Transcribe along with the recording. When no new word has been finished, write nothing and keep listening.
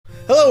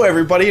Hello,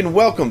 everybody, and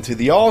welcome to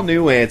the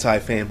all-new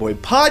Anti-Fanboy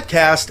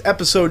Podcast,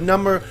 episode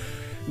number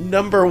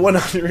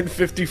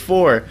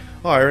 154.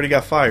 Oh, I already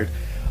got fired.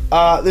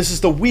 This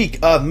is the week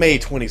of May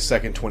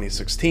 22nd,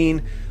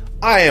 2016.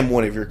 I am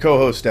one of your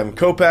co-hosts, Devin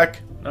Kopeck.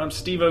 I'm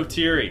Steve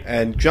O'Teary.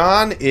 And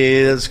John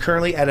is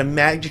currently at a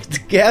Magic the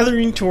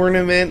Gathering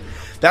tournament.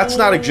 That's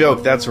not a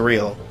joke, that's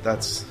real.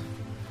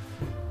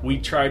 We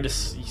tried to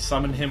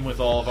summon him with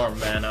all of our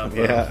mana,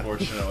 but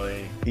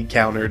unfortunately... He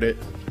countered it.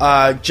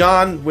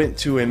 John went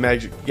to a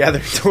Magic the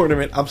Gathering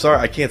tournament. I'm sorry,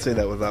 I can't say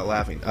that without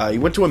laughing. He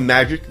went to a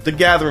Magic the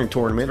Gathering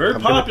tournament. Very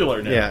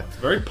popular now. Yeah. It's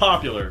very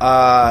popular.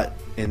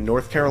 In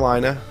North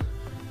Carolina.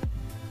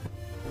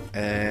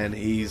 And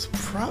he's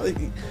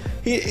probably...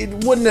 It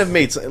wouldn't have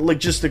made sense.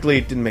 Logistically,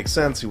 it didn't make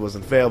sense. He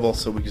wasn't available,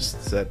 so we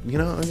just said,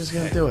 I'm just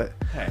going to do it.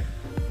 Hey.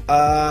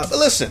 But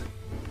listen,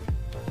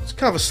 it's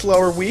kind of a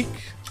slower week.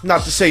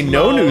 Not to say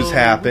no news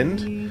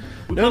happened.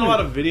 We played a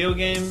lot of video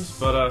games,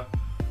 but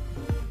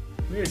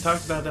we already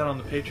talked about that on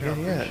the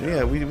Patreon.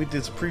 Yeah, we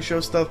did some pre-show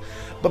stuff.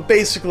 But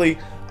basically,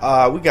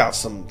 we got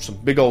some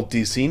big old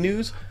DC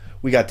news.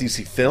 We got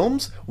DC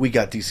films. We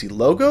got DC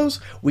logos.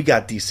 We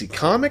got DC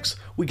comics.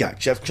 We got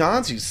Jeff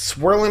Johns. He's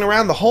swirling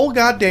around the whole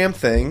goddamn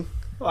thing.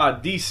 A lot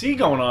of DC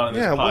going on in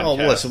this podcast. Well,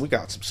 listen, we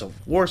got some Civil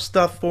War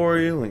stuff for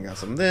you. We got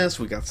some this.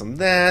 We got some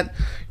that.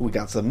 We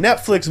got some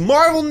Netflix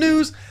Marvel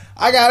news.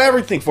 I got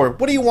everything for you.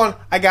 What do you want?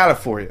 I got it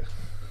for you.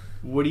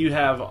 What do you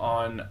have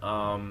on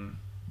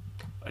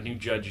a new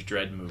Judge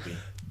Dredd movie?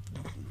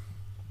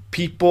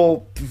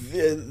 People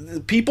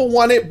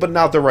want it, but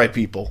not the right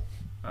people.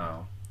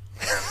 Oh.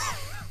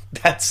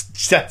 That's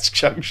Judge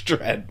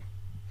Dredd.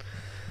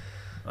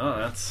 Oh,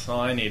 that's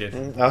all I needed.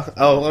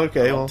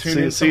 Okay. Well,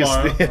 see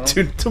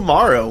you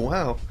tomorrow.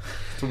 Wow.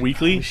 It's a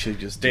weekly, we should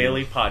just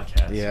daily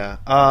podcast. Yeah.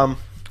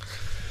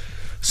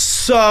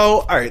 So,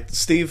 all right,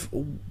 Steve,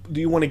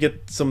 do you want to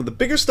get some of the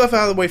bigger stuff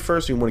out of the way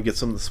first, or you want to get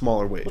some of the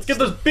smaller ways? Let's get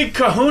those big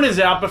kahunas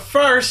out, but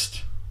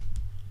first,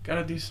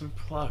 gotta do some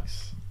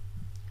plugs.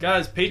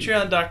 Guys,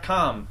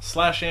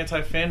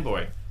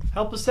 patreon.com/antifanboy.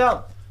 Help us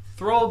out.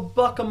 Throw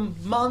 $1 a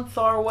month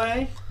our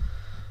way.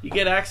 You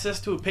get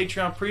access to a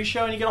Patreon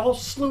pre-show, and you get a whole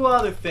slew of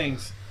other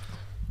things.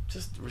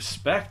 Just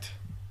respect.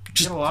 You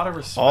get a lot of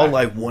respect. All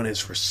I want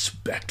is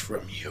respect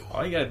from you.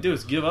 All you gotta do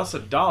is give us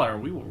 $1,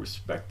 and we will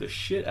respect the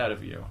shit out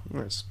of you.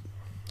 Nice.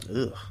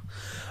 Ugh.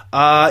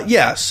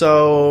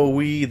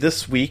 So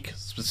this week,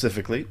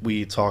 specifically,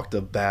 we talked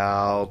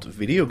about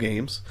video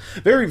games.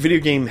 Very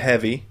video game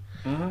heavy.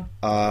 Mm-hmm.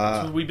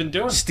 That's what we've been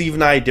doing. Steve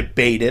and I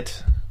debated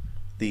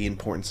the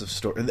importance of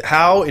story.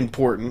 How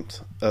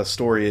important a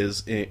story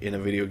is in a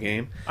video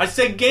game. I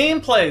say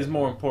gameplay is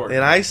more important.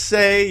 And I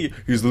say,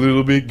 here's a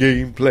little bit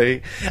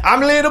gameplay.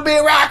 I'm a little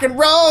bit rock and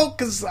roll,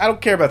 because I don't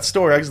care about the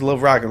story. I just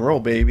love rock and roll,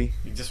 baby.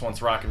 He just wants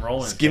rock and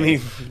roll. Give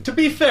me... To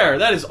be fair,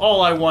 that is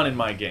all I want in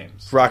my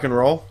games. Rock and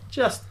roll?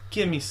 Just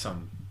give me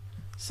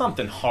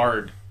something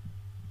hard.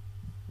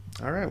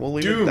 All right, we'll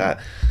leave it at that.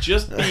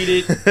 Just beat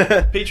it.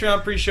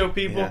 Patreon pre-show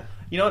people. Yeah.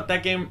 You know what?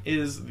 That game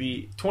is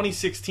the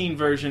 2016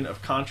 version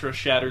of Contra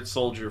Shattered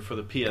Soldier for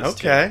the PS2.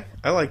 Okay,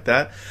 I like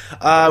that.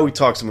 We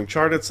talked some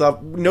Uncharted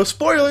stuff. No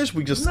spoilers.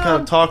 We just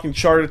kind of talk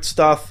Uncharted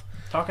stuff.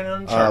 Talking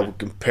Uncharted. We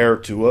compare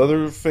it to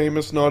other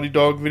famous Naughty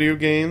Dog video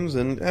games.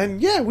 And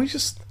yeah, we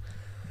just...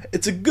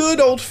 It's a good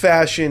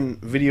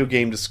old-fashioned video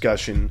game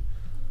discussion.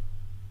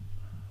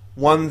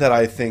 One that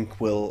I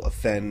think will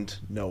offend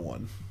no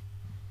one.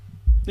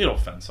 It'll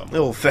offend someone.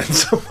 It'll offend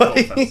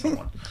somebody. It'll offend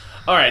someone.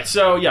 All right,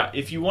 so yeah,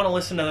 if you want to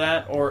listen to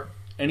that or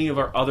any of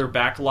our other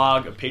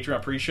backlog of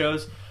Patreon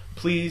pre-shows,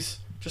 please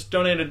just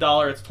donate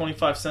 $1. It's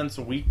 25 cents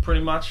a week, pretty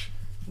much,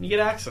 and you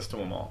get access to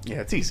them all. Yeah,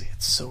 it's easy.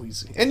 It's so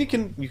easy, and you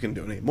can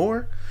donate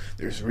more.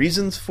 There's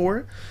reasons for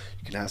it.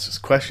 You can ask us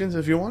questions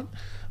if you want,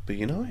 but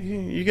you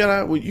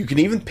can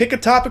even pick a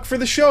topic for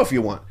the show if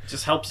you want. It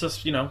just helps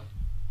us,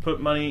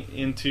 put money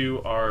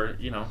into our,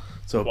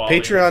 So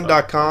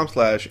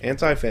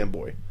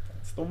patreon.com/antifanboy.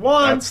 That's the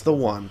one. That's the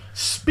one.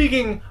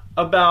 Speaking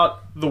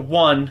about the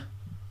one,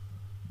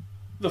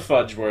 the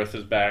Fudgeworth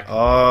is back.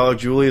 Oh,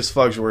 Julius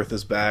Fudgeworth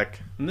is back.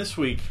 And this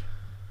week,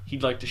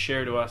 he'd like to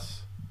share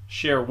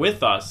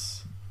with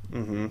us,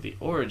 the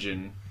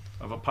origin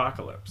of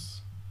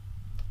Apocalypse.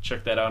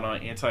 Check that out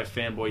on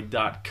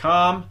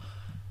antifanboy.com.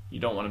 You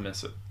don't want to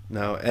miss it.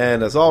 No,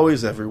 and as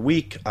always, every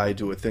week, I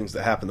do a Things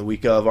That Happen the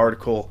Week of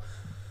article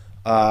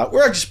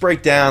where I just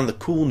break down the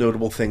cool,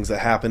 notable things that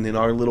happened in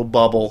our little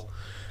bubble.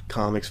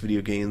 Comics,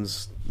 video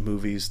games,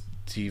 movies,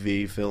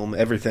 TV, film,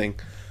 everything.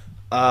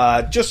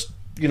 Just,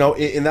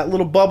 in that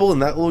little bubble, in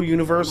that little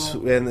universe,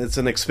 and it's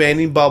an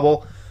expanding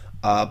bubble.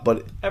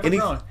 But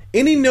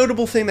any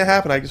notable thing that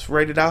happened, I just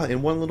write it out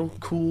in one little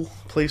cool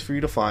place for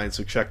you to find.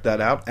 So check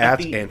that out at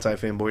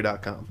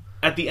antifanboy.com.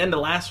 At the end of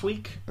last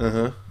week,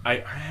 I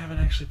haven't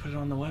actually put it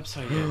on the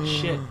website yet.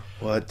 Shit.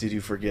 What did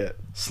you forget?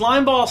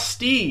 Slimeball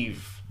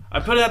Steve.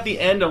 I put it at the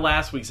end of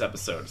last week's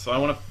episode, so I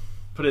want to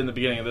put it in the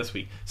beginning of this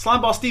week.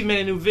 Slimeball Steve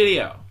made a new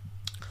video.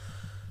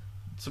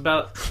 It's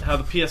about how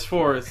the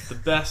PS4 is the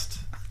best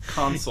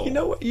console. You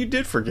know what? You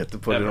did forget to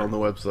put it on the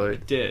website.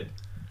 I did.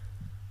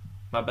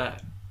 My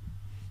bad.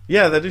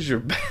 Yeah, that is your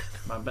bad.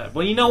 My bad.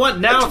 Well, you know what?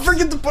 Now Don't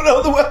forget to put it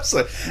on the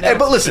website. Hey,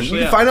 but listen, you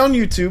can find it on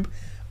YouTube,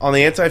 on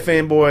the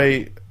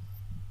Anti-Fanboy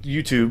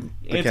YouTube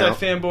account.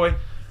 Anti-Fanboy.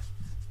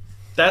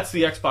 That's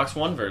the Xbox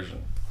One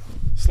version.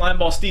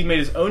 Slimeball Steve made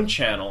his own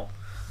channel.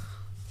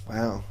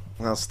 Wow,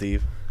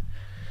 Steve.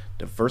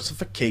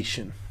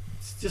 Diversification.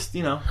 It's just,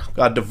 you know.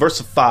 Gotta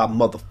diversify,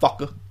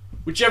 motherfucker.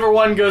 Whichever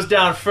one goes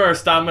down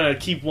first, I'm gonna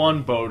keep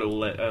one boat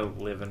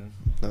living.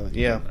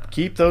 Yeah,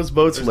 keep those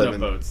boats There's living.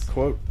 No boats.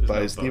 Quote There's by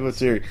no Steve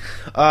boats. O'Teary.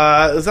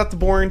 Is that the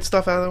boring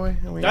stuff out of the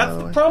way? That's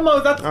the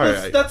promo.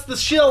 That's the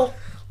shill.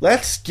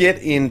 Let's get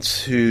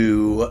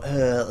into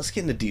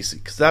DC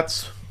because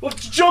that's.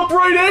 Let's jump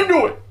right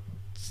into it.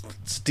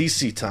 It's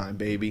DC time,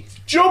 baby.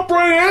 Jump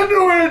right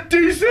into it,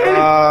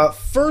 DC.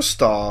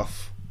 First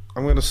off,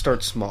 I'm going to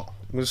start small.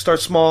 I'm going to start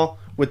small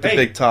with the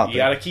big topic.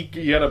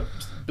 You gotta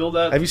build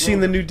that. Have you seen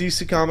the new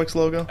DC Comics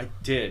logo? I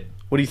did.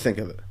 What do you think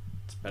of it?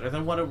 It's better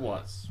than what it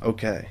was.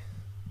 Okay.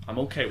 I'm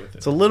okay with it.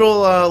 It's a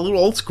little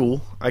old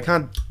school. I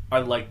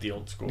like the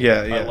old school.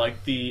 Yeah. I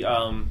like the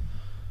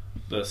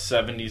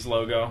 70s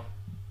logo.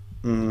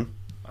 Mm-hmm.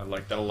 I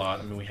like that a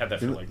lot. I mean, we had that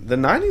for like the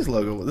 90s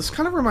logo. This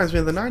kind of reminds me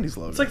of the 90s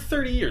logo. It's like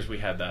 30 years we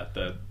had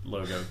the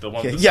logo. The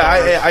one.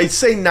 I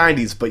say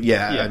 90s, but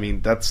yeah, I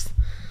mean that's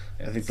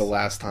I think the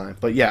last time.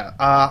 But yeah,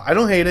 I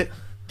don't hate it.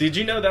 Did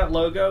you know that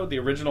logo, the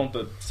original,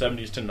 the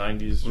 70s to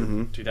 90s,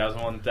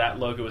 2001, that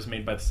logo was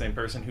made by the same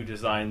person who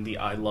designed the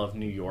I Love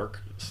New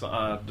York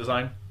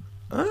design?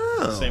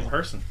 Oh. Same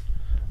person.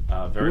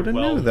 Very Who would have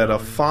knew that a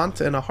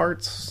font and a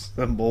heart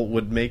symbol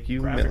would make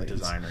you graphic millions?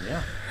 Designer,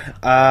 yeah.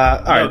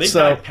 All right, they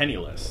died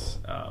penniless,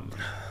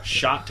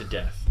 shot to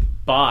death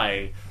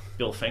by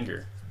Bill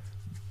Finger.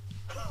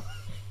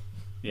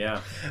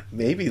 Yeah.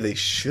 Maybe they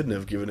shouldn't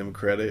have given him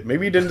credit.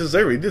 Maybe he didn't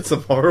deserve it. He did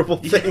some horrible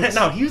things. Yeah,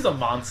 no, he was a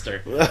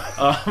monster.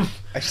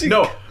 Actually,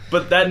 no,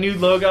 but that new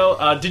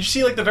logo, did you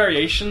see like the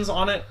variations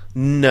on it?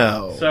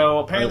 No. So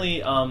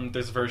apparently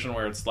there's a version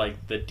where it's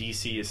like the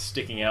DC is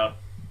sticking out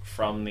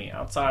from the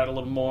outside a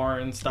little more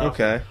and stuff.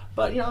 Okay.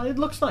 But, you know, it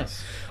looks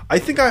nice. I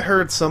think I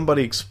heard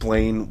somebody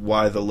explain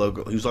why the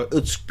logo... He was like,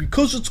 it's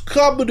because it's a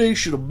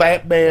combination of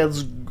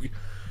Batman's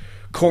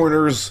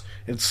corners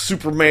and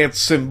Superman's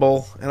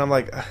symbol. And I'm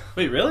like...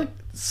 Wait, really?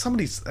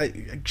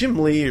 Jim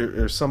Lee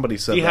or somebody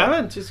said you that. You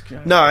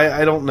haven't? No,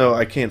 I don't know.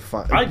 I can't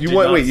find... You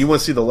want to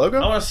see the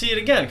logo? I want to see it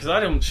again, because I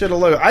didn't... Shit, a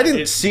logo. I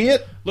didn't see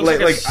it. Looks like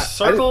a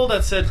circle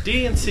that said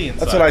D and C inside.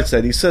 That's what I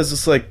said. He says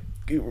it's like...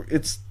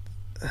 It's...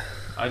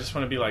 I just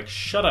want to be like,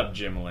 shut up,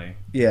 Jim Lee.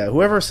 Yeah,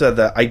 whoever said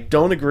that, I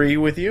don't agree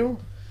with you.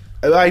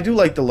 I do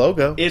like the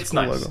logo. It's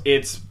cool nice. Logo.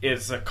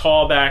 It's a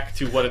callback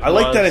to what it was. I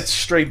like that it's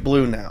straight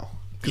blue now.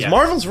 Because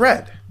Marvel's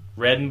red.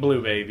 Red and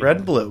blue, baby. Red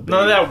and blue, baby.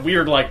 None of that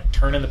weird, like,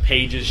 turning the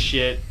pages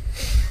shit.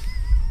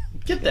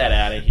 Get that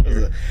out of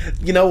here.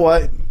 You know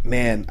what?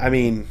 Man, I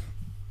mean,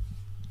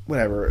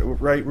 whatever.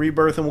 Right?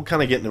 Rebirth, and we'll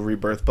kind of get into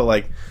Rebirth, but,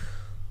 like,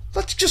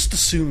 let's just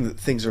assume that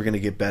things are going to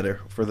get better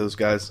for those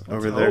guys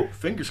over there.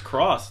 Fingers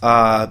crossed.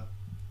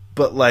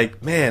 But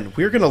like, man,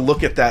 we're gonna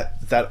look at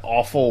that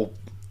awful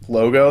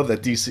logo,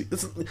 that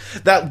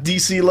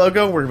DC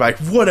logo. We're like,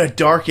 what a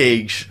dark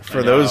age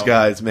for those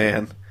guys,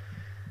 man.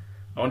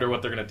 I wonder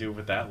what they're gonna do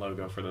with that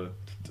logo for the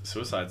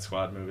Suicide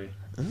Squad movie.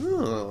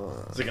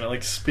 Oh. Is it gonna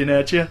like spin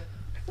at you?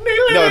 No,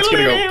 it's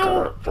gonna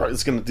go.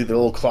 It's gonna do the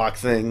little clock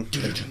thing.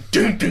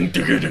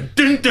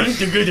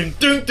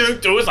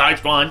 Suicide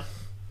Squad.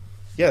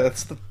 Yeah,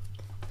 that's the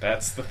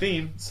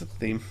theme. It's the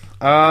theme.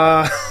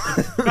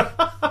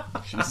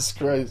 Jesus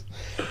Christ.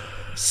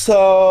 So,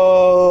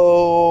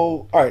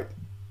 all right.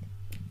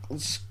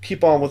 Let's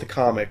keep on with the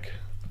comic.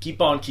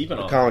 Keep on keeping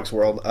on. Comics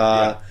world.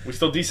 We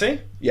still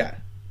DC? Yeah.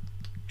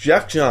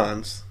 Jeff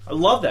Johns. I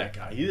love that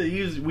guy.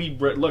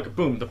 Look,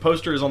 boom, the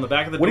poster is on the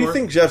back of the door. What do you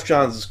think Jeff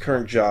Johns'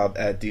 current job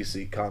at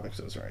DC Comics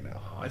is right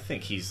now? I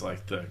think he's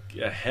like the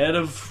head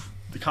of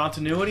the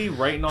continuity,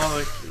 writing all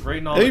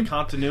the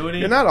continuity.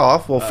 You're not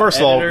off. Well, first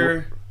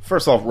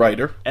off,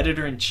 writer.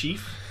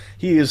 Editor-in-chief.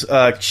 He is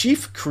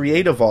Chief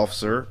Creative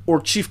Officer or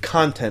Chief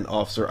Content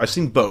Officer. I've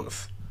seen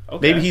both.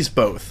 Okay. Maybe he's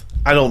both.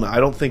 I don't know. I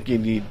don't think you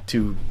need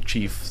two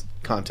Chief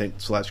Content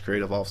 /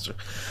 Creative Officer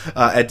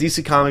at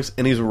DC Comics,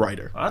 and he's a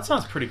writer. Well, that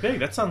sounds pretty big.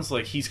 That sounds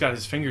like he's got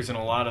his fingers in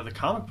a lot of the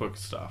comic book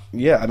stuff.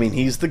 Yeah, I mean,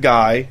 he's the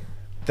guy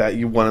that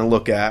you want to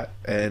look at,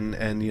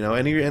 and you know,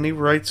 and he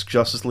writes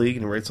Justice League,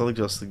 and he writes all the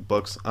Justice League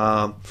books.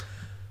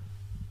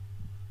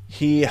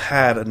 He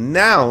had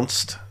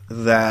announced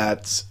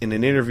that in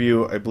an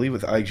interview, I believe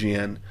with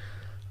IGN,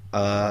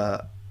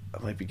 I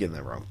might be getting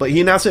that wrong, but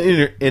he announced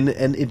in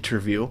an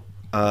interview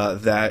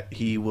that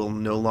he will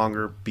no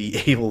longer be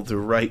able to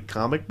write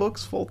comic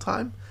books full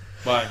time.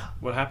 Why?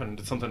 What happened?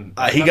 Did something?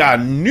 He got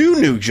a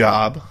new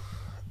job.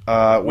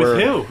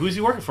 With who? Who's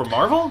he working for?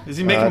 Marvel? Is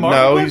he making Marvel?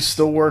 No, books? He's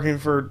still working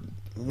for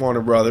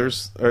Warner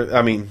Brothers.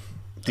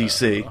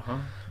 DC.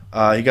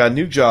 He got a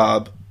new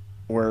job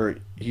where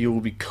he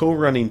will be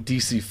co-running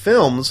DC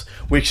Films,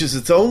 which is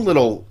its own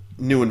little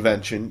new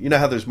invention. You know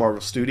how there's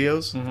Marvel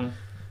Studios? Mm-hmm.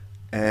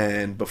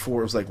 And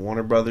before it was like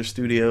Warner Brothers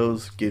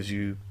Studios, gives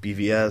you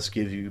BVS,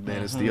 gives you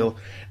Man of Steel.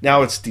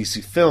 Now it's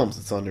DC Films.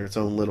 It's under its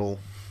own little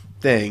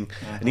thing.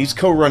 And he's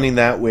co-running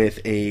that with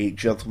a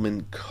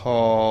gentleman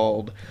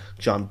called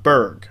John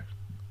Berg.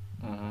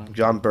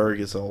 John Berg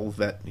is an old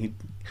vet.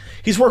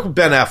 He's worked with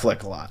Ben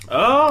Affleck a lot.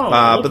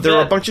 Oh, but there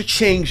are a bunch of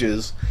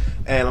changes,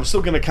 and I'm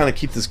still going to kind of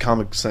keep this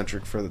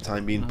comic-centric for the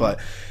time being. But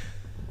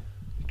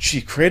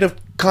Chief Creative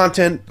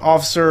Content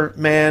Officer,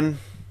 man,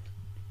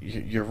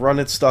 you're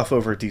running stuff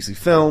over at DC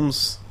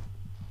Films.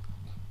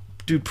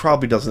 Dude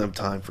probably doesn't have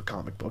time for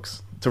comic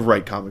books, to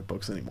write comic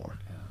books anymore.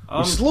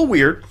 Which is a little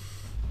weird.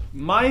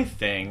 My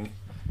thing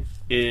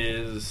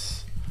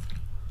is,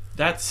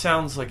 that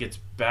sounds like it's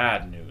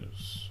bad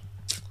news.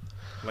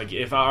 Like,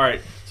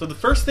 alright, so the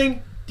first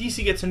thing,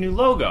 DC gets a new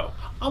logo.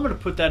 I'm going to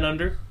put that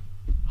under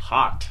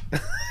hot.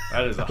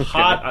 That is a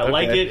hot, I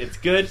like it, it's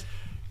good.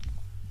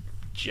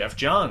 Jeff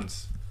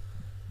Johns,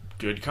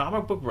 good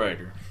comic book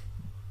writer.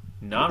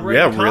 Not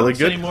writing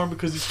comics anymore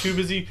because he's too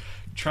busy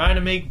trying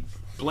to make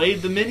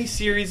Blade the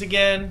miniseries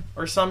again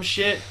or some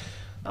shit.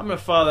 I'm going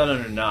to file that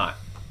under not.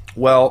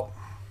 Well,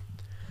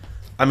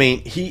 I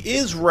mean, he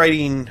is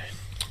writing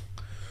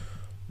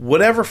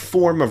whatever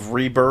form of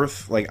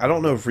Rebirth. Like, I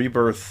don't know if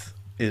Rebirth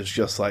is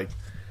just like,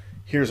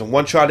 here's a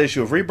one-shot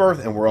issue of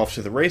Rebirth and we're off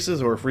to the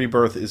races, or if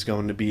Rebirth is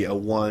going to be a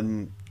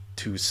 1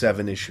 to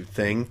 7 issue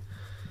thing.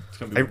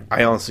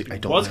 I honestly, I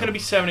don't know. Well, it's going to be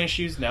 7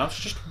 issues. Now it's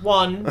just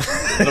 1.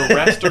 The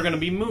rest are going to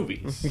be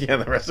movies. Yeah,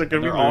 the rest are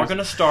going to be movies. They're all going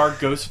to star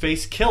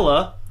Ghostface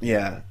Killer.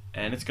 Yeah.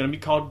 And it's going to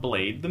be called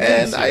Blade the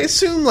miniseries. And I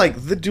assume,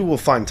 like, the dude will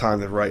find time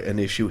to write an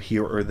issue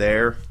here or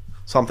there.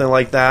 Something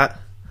like that.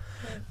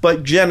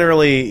 But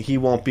generally, he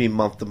won't be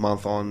month to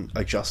month on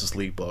a Justice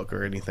League book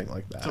or anything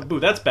like that. So, boo,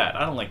 that's bad.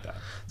 I don't like that.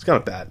 It's kind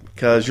of bad.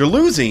 Because you're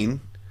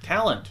losing...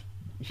 talent.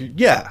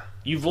 Yeah.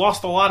 You've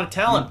lost a lot of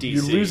talent, DC.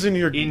 You're losing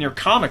in your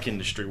comic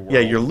industry world. Yeah,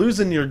 you're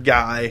losing your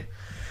guy.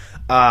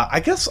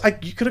 I guess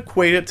you could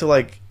equate it to,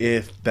 like,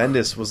 if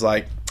Bendis was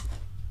like,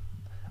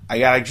 I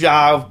got a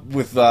job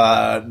with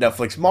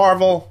Netflix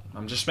Marvel.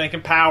 I'm just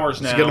making powers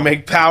now. Just going to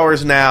make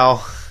powers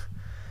now.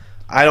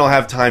 I don't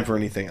have time for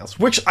anything else.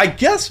 Which I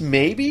guess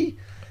maybe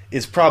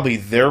is probably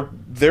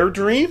their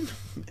dream.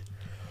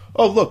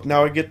 Oh, look,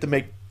 now I get to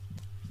make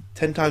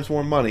 10 times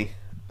more money.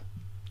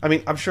 I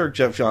mean, I'm sure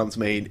Jeff Johns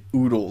made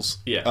oodles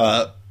in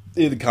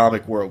the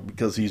comic world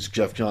because he's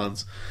Jeff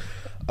Johns.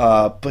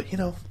 But, you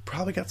know,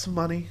 probably got some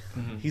money.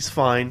 Mm-hmm. He's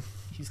fine.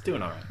 He's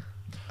doing all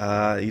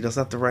right. He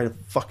doesn't have to write a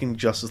fucking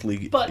Justice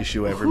League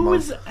issue every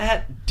month. Who is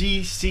at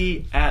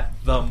DC at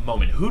the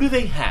moment? Who do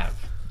they have?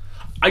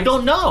 I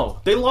don't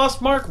know. They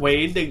lost Mark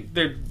Waid.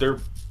 They're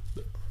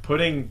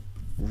putting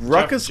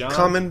Rucka's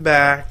coming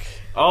back.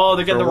 Oh,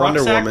 they got the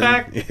Rucksack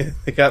back? Yeah,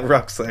 they got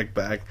Rucksack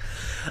back.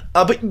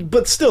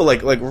 But still,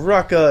 like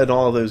Rucka and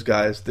all those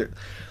guys, they're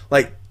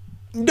like,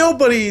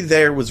 nobody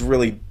there was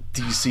really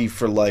DC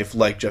for life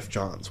like Jeff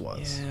Johns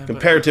was. Yeah,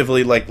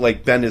 comparatively, like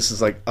Bendis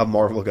is like a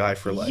Marvel guy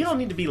for life. You don't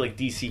need to be like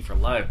DC for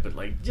life, but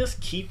like just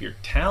keep your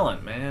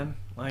talent, man.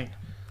 Like,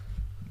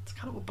 it's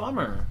kind of a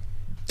bummer.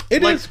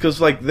 It is,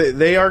 because like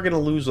they are going to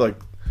lose like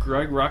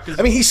Greg Rucka.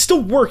 I mean, he's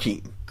still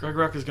working. Greg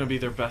Rucka is going to be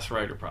their best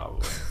writer,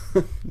 probably.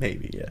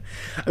 Maybe, yeah.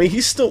 I mean,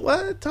 he's still...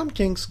 Tom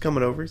King's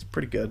coming over. He's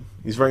pretty good.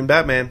 He's writing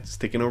Batman. He's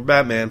taking over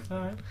Batman. All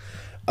right.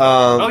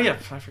 Oh, yeah.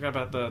 I forgot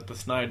about the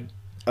Snyder.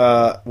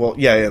 Well,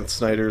 yeah,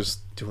 Snyder's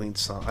doing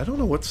some... I don't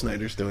know what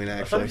Snyder's doing,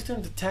 actually. I thought he was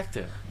doing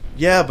Detective.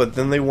 Yeah, but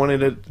then they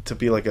wanted it to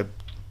be like a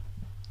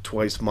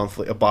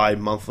twice-monthly... A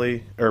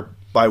bi-monthly... Or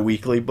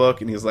bi-weekly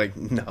book, and he's like,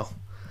 no.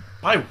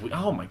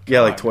 Oh my god!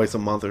 Yeah, like twice a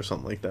month or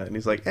something like that. And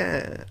he's like,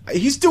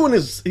 he's doing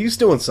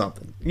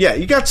something. Yeah,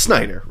 you got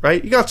Snyder,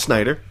 right? You got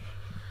Snyder.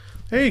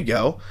 There you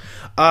go.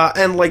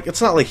 And like,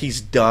 it's not like he's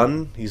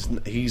done.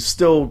 He's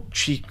still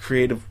chief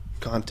creative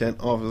content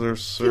officer.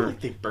 I feel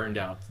like they burned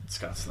out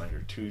Scott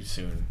Snyder too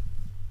soon.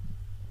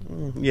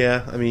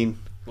 Yeah, I mean,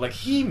 like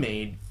he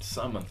made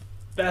some of the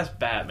best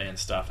Batman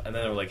stuff, and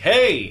then they were like,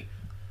 hey,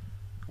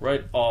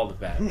 write all the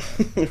Batman.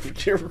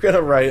 You're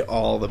gonna write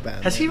all the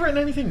Batman. Has he written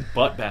anything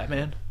but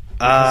Batman?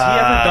 Has he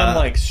ever done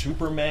like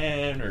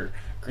Superman or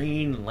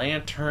Green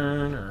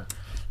Lantern or?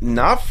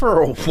 Not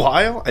for a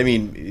while. I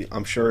mean,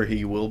 I'm sure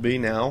he will be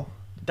now.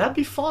 That'd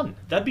be fun.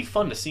 That'd be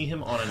fun to see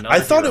him on another.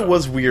 I thought it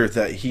was weird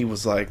that he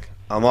was like,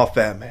 I'm off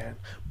Batman,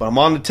 but I'm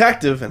on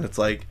Detective, and it's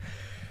like,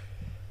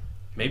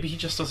 maybe he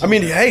just doesn't. I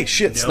mean, hey,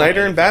 shit,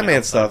 Snyder and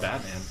Batman stuff.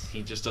 Batman.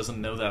 He just doesn't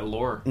know that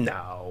lore.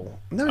 No,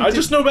 I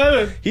just know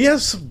Batman. He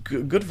has some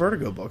good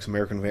Vertigo books.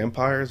 American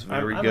Vampires,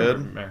 very good.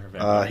 American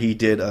Vampires. He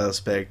did a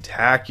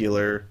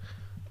spectacular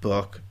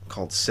book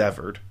called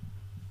Severed.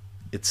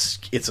 It's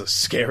a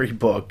scary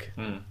book.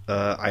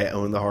 I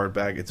own the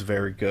hardback. It's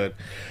very good.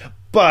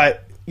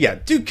 But yeah,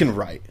 dude can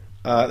write.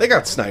 They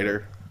got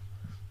Snyder,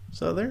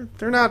 so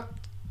they're not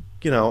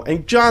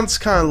and John's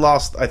kind of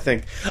lost, I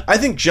think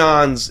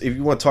John's, if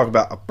you want to talk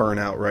about a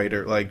burnout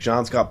writer, like,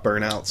 John's got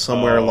burnout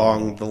somewhere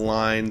along the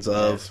lines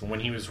of... Yes, when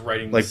he was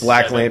writing... Like,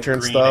 Black Lantern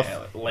Green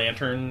stuff.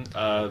 Lantern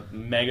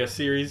mega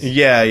series.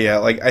 Yeah,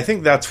 like, I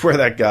think that's where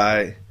that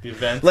guy... The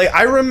event. Like,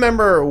 I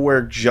remember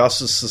where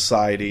Justice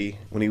Society,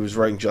 when he was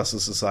writing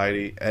Justice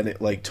Society, and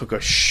it, like, took a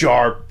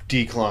sharp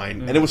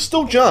decline. And it was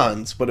still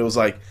John's, but it was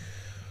like,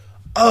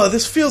 oh,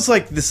 this feels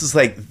like this is,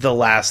 like, the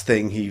last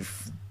thing he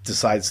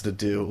decides to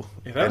do.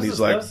 Yeah, and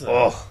he's like,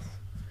 oh.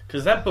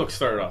 Because that book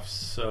started off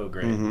so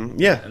great. Mm-hmm.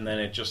 Yeah. And then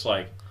it just,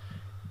 like...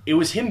 It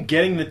was him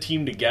getting the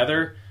team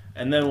together,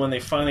 and then when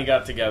they finally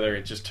got together,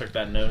 it just took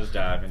that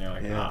nosedive, and you're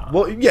like, yeah.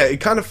 Well, yeah,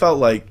 it kind of felt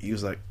like he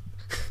was like...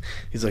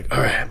 He's like,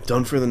 all right, I'm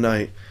done for the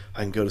night.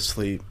 I can go to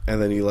sleep.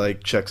 And then he,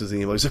 like, checks his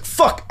email. He's like,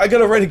 fuck, I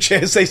gotta write a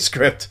JSA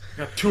script.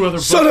 Got 2 other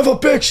books. Son of a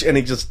bitch! And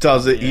he just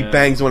does it. Yeah. He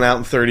bangs one out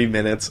in 30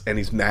 minutes, and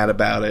he's mad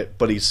about it,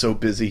 but he's so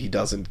busy he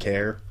doesn't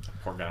care.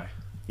 Poor guy.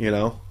 You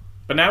know?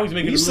 But now he's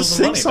making We used a to little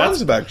sing money.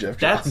 songs about Jeff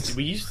Johns.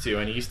 We used to,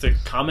 and he used to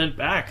comment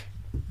back.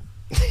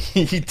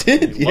 He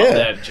did, He yeah. loved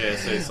that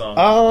JSA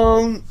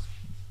song.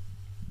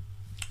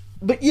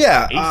 But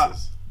yeah.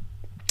 Aces.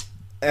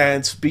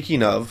 And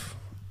speaking of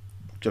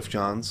Jeff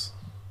Johns,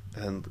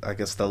 and I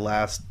guess the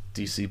last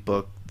DC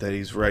book that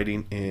he's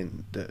writing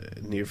in the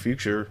near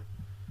future,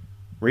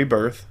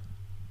 Rebirth.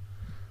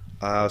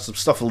 Some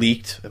stuff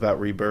leaked about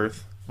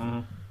Rebirth.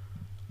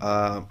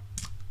 Mm-hmm.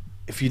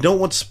 If you don't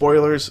want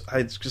spoilers,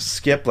 I'd just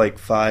skip like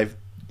five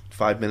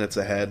minutes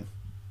ahead.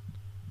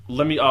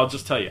 I'll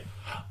just tell you.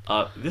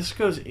 This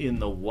goes in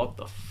the what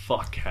the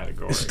fuck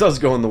category. This does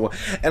go in the one,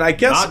 and I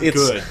guess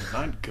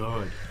Not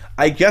good.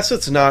 I guess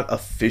it's not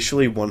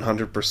officially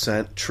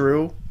 100%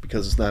 true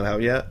because it's not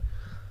out yet.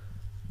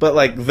 But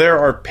like, there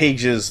are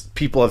pages,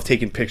 people have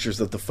taken pictures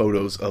of the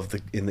photos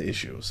in the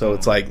issue, so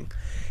it's like,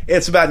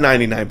 it's about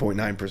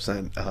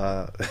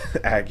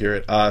 99.9%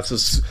 accurate. So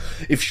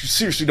if you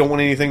seriously don't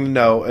want anything to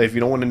know, if you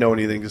don't want to know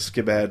anything, just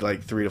skip ahead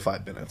like 3 to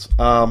 5 minutes.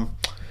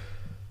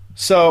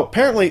 So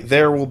apparently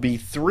there will be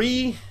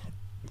 3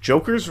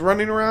 Jokers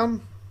running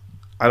around.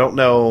 I don't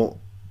know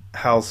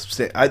how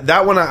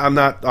that one I'm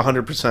not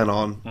 100%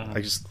 on. Mm-hmm.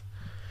 I just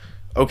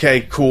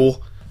okay,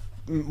 cool,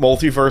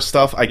 multiverse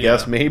stuff. I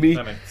guess maybe.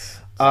 That makes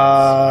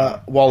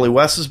sense. Wally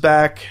West is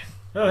back.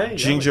 Oh, hey,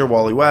 Ginger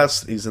Wally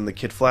West. He's in the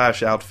Kid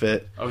Flash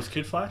outfit. Oh, he's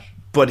Kid Flash?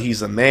 But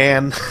he's a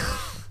man.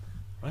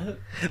 What?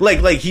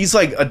 like he's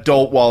like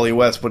adult Wally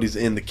West, but he's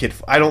in the Kid.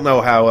 I don't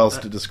know how else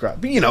to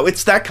describe. But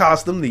it's that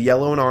costume, the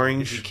yellow and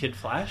orange. Is he Kid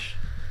Flash?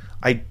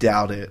 I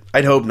doubt it.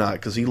 I'd hope not,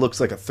 because he looks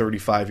like a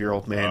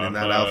 35-year-old man in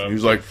that outfit.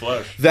 He's like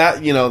Flash.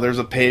 that. There's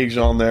a page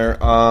on there.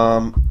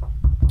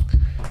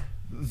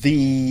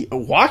 The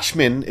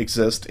Watchmen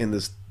exist in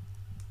this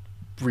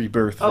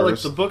Rebirth verse. Oh, like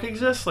the book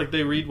exists? Like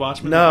they read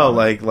Watchmen? No,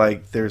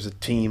 like there's a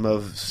team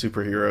of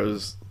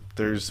superheroes.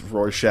 There's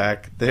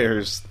Rorschach.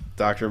 There's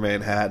Dr.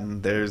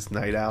 Manhattan. There's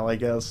Night Owl, I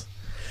guess.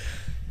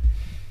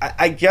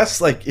 I guess,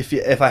 like,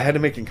 if I had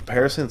to make a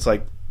comparison, it's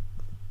like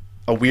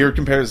a weird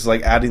comparison is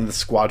like adding the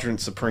Squadron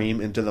Supreme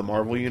into the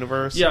Marvel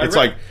universe. Yeah, it's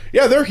like,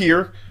 yeah, they're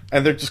here,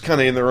 and they're just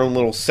kind of in their own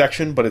little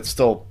section, but it's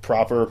still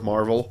proper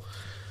Marvel.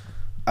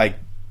 I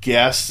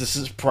guess this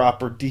is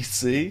proper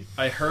DC.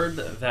 I heard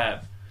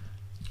that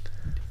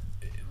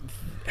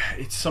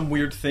it's some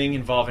weird thing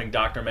involving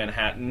Dr.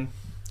 Manhattan.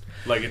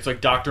 Like, it's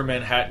like Dr.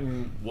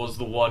 Manhattan was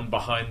the one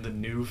behind the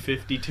new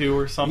 52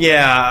 or something.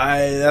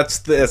 Yeah, that's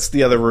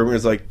the other rumor,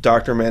 is like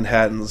Dr.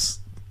 Manhattan's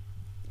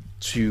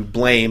to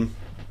blame.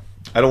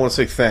 I don't want to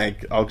say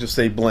thank. I'll just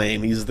say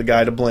blame. He's the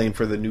guy to blame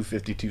for the new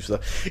 52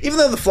 stuff. Even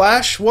though the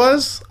Flash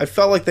was, I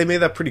felt like they made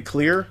that pretty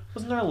clear.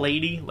 Wasn't there a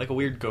lady, like a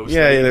weird ghost?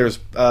 Yeah, lady? there was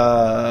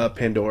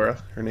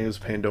Pandora. Her name was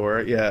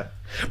Pandora. Yeah,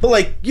 but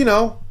like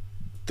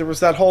there was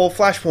that whole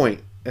Flashpoint,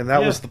 and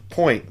that was the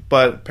point.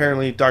 But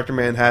apparently, Dr.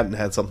 Manhattan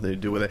had something to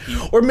do with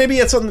it, or maybe it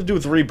had something to do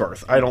with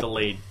Rebirth. I don't.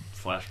 Delayed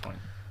Flashpoint.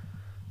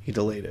 He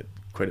delayed it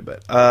quite a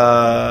bit.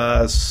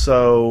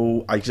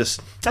 So I just.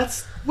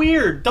 That's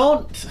weird.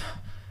 Don't.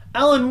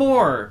 Alan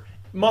Moore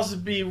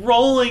must be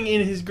rolling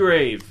in his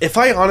grave. If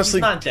I honestly,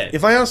 He's not dead.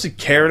 If I honestly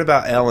cared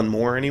about Alan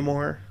Moore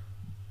anymore,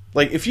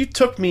 like if you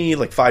took me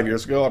like 5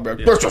 years ago, I'd be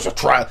like, "There's just a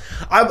trial."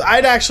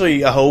 I'd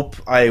actually hope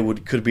I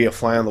could be a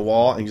fly on the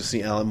wall and just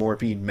see Alan Moore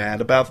being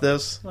mad about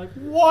this. Like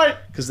what?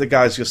 Because the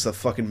guy's just a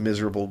fucking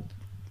miserable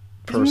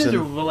person. He's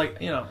miserable, but like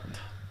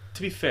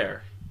to be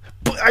fair,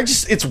 but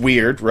it's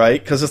weird,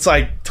 right? Because it's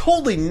like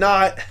totally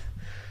not.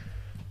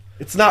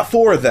 It's not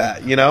for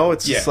that,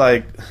 It's just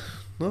like.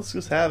 Let's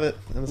just have it.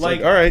 And it's like,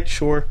 all right,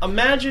 sure.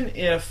 Imagine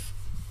if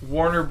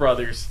Warner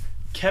Brothers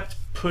kept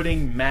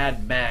putting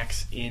Mad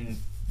Max in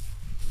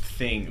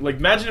thing. Like,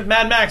 imagine if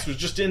Mad Max was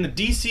just in the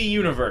DC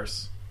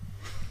universe.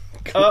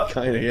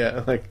 Kind of,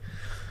 yeah. Like,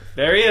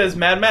 there he is,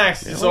 Mad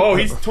Max. Yeah,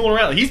 he's tooling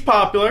around. He's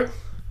popular.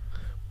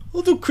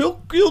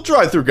 He'll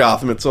drive through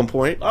Gotham at some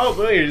point.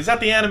 Oh, wait, is that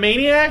the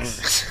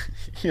Animaniacs?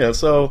 Yeah,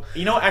 so...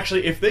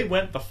 actually, if they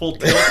went the full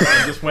tilt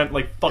and just went,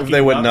 like, fucking if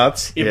they went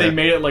nuts? If they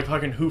made it like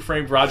fucking Who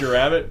Framed Roger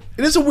Rabbit?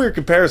 It is a weird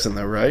comparison,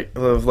 though, right?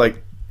 Of,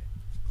 like,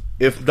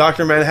 if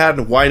Dr.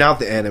 Manhattan, why not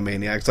the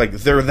Animaniacs? Like,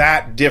 they're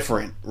that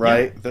different,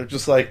 right? They're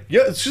just like,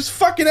 yeah, it's just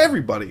fucking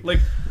everybody. Like,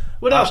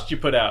 what else did you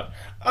put out?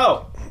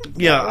 Oh,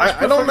 yeah,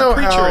 let's I don't know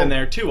Preacher how in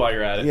there too while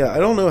you're at it. Yeah, I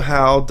don't know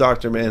how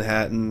Dr.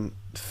 Manhattan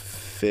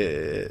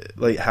fit,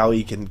 like how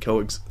he can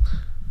coexist.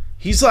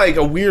 He's like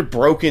a weird,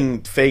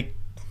 broken, fake.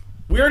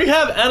 We already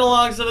have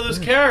analogs of those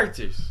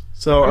characters.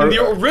 So I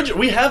mean,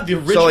 we have the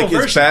original So like,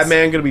 versions. is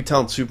Batman going to be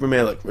telling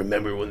Superman like,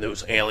 remember when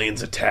those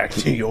aliens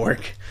attacked New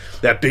York?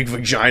 That big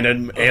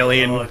vagina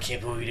alien. Oh, I can't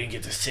believe we didn't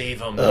get to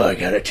save him. Oh, I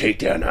gotta take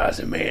down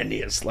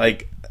Ozymandias.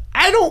 Like,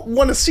 I don't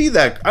want to see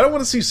that. I don't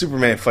want to see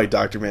Superman fight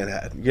Dr.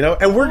 Manhattan, you know?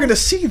 And we're going to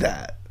see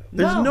that.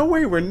 There's no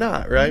way we're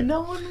not, right?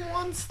 No one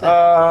wants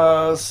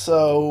that.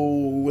 So,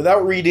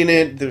 without reading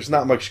it, there's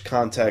not much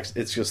context.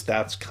 It's just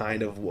that's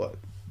kind of what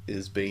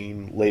is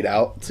being laid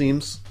out, it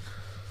seems.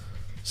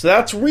 So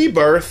that's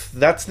Rebirth.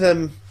 That's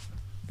them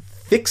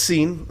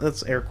fixing,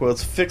 that's air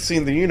quotes,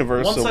 fixing the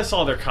universe. Once I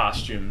saw their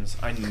costumes,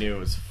 I knew it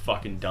was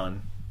fucking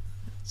done.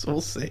 So we'll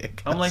see.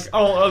 I'm like,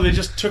 oh, they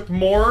just took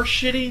more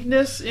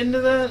shittiness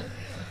into that?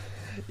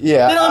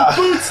 Yeah. They don't have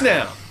boots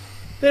now.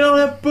 They don't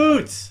have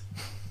boots.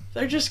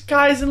 They're just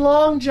guys in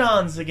long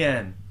johns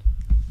again.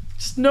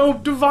 Just no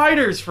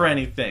dividers for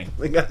anything.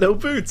 They got no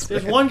boots.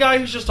 There's one guy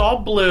who's just all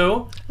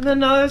blue, and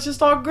then it's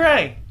just all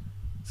gray.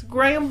 It's a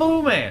gray and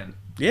blue man.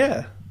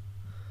 Yeah.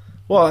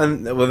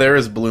 Well, there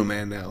is Blue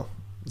Man now.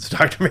 It's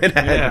Dr.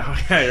 Manhattan.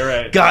 Yeah, you're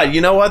right. God,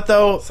 you know what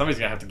though? Somebody's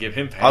gonna have to give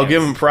him pants. I'll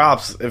give him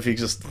props if he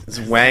just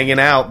is wanging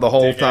out the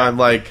whole time.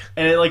 Like,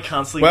 and it like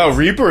constantly. Wow,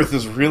 Rebirth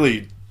is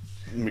really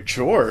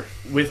mature.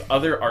 With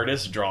other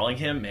artists drawing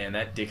him, man,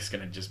 that dick's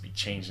gonna just be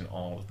changing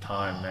all the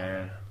time,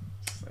 man.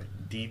 Just like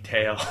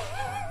detail.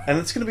 And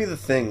it's gonna be the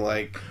thing.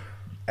 Like,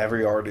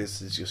 every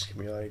artist is just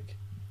gonna be like,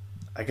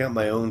 I got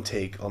my own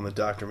take on the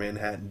Dr.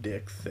 Manhattan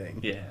dick thing.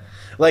 Yeah.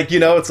 Like, you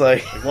know, it's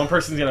like one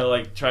person's gonna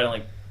like try to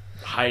like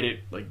hide it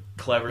like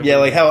cleverly. Yeah,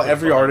 like how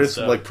every artist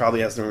stuff. like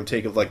probably has their own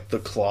take of like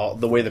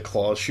the way the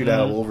claws shoot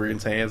out of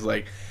Wolverine's hands.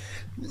 Like,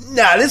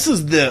 nah, this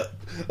is the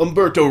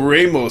Umberto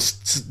Ramos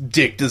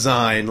dick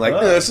design. Like,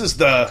 no, this is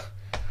the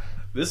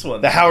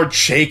Howard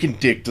Chaykin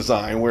dick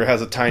design where it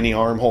has a tiny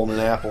arm holding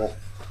an apple.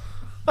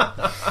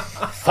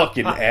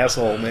 Fucking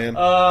asshole, man.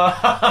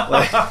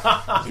 Like,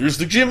 here's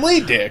the Jim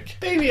Lee dick.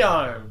 Baby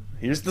arm.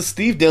 Here's the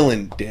Steve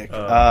Dillon dick.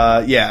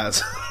 Yeah.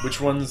 Which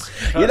one's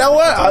cut? You know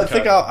what?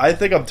 I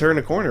think I'm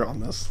turning a corner on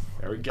this.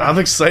 There we go. I'm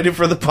excited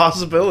for the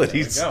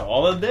possibilities. There we go.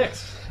 All the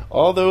dicks.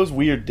 All those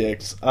weird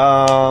dicks.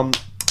 Yeah,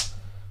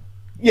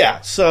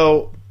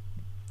 so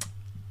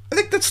I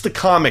think that's the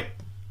comic.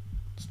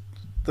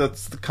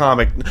 That's the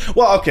comic.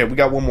 Well, okay, we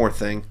got one more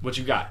thing. What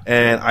you got?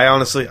 And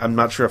I'm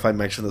not sure if I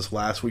mentioned this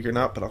last week or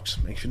not, but I'll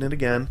just mention it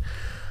again.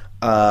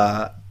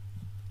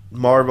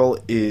 Marvel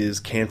is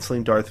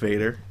canceling Darth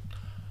Vader.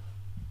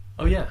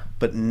 Oh, yeah.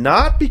 But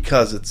not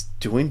because it's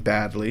doing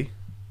badly.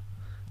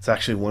 It's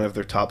actually one of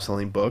their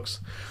top-selling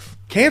books.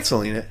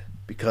 Canceling it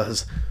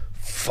because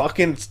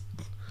fucking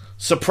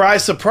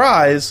surprise,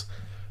 surprise,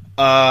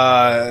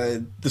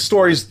 the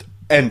story's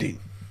ending.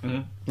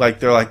 Mm-hmm. Like,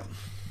 they're like,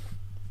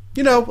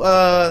 you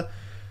know,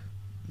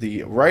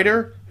 the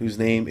writer, whose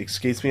name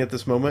escapes me at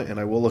this moment, and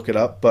I will look it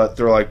up, but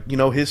they're like, you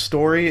know, his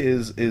story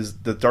is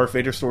the Darth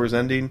Vader story is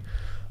ending.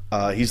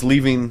 He's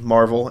leaving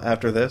Marvel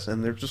after this,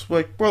 and they're just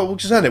like, well, we'll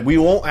just end it. We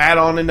won't add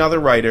on another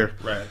writer.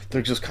 Right.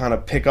 They're just kind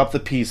of pick up the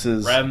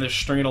pieces. Rather than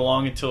string it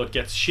along until it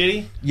gets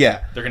shitty,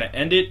 yeah, they're going to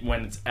end it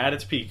when it's at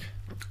its peak.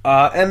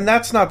 And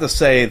that's not to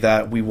say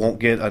that we won't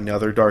get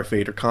another Darth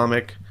Vader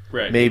comic.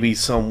 Right. Maybe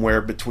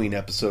somewhere between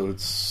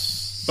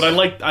episodes. But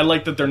I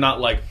like that they're not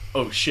like,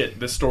 oh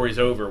shit, this story's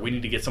over. We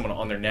need to get someone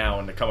on there now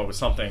and to come up with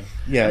something.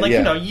 Yeah, and like, yeah.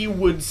 you know, you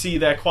would see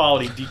that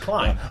quality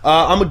decline.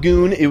 I'm a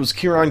goon. It was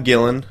Kieran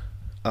Gillen.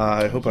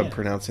 I hope I'm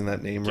pronouncing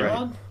that name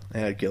Gillen? right.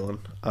 Yeah, Gillen.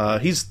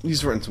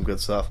 He's written some good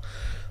stuff.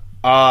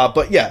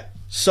 But yeah,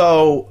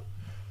 so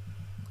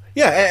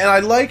yeah, and I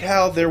like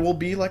how there will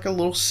be like a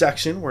little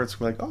section where it's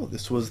like, oh,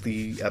 this was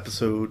the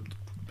episode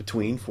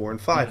between 4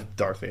 and 5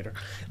 Darth Vader.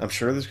 I'm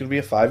sure there's going to be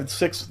a 5 and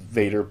 6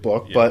 Vader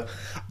book, but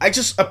I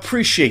just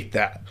appreciate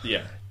that.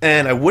 Yeah.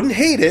 And I wouldn't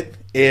hate it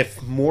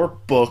if more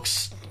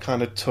books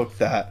kind of took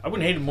that. I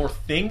wouldn't hate if more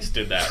things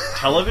did that.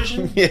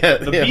 Television? The yeah.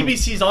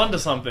 BBC's onto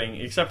something,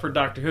 except for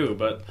Doctor Who,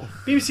 but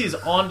BBC is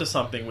onto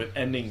something with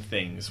ending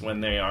things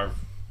when they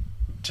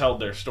tell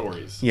their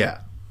stories. Yeah.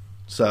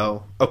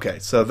 So, okay,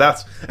 so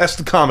that's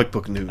the comic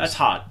book news. That's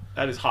hot.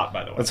 That is hot,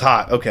 by the way. That's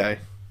hot, okay.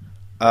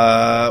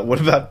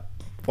 What about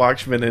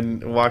Watchmen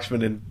and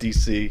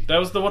DC? That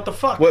was the what the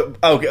fuck. What?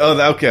 Okay,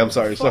 okay, I'm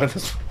sorry. So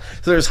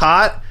there's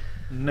hot,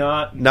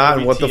 not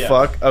WTF. What the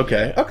fuck?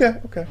 Okay, yeah.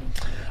 Okay.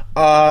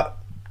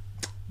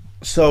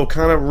 So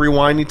kind of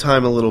rewinding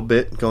time a little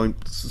bit,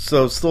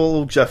 so still a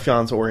little Jeff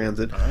Johns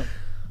oriented. All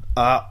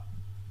right.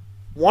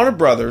 Warner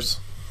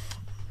Brothers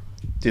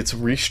did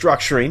some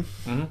restructuring.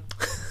 Mm-hmm.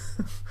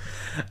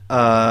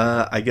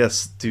 I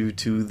guess due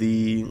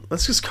to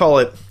let's just call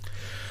it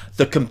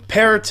the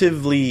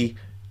comparatively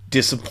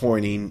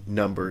disappointing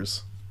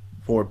numbers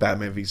for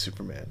Batman v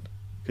Superman,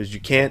 because you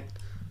can't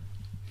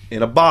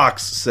in a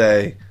box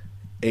say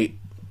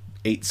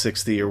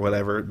 860 or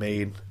whatever it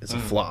made is a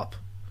flop.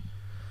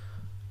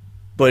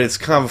 But it's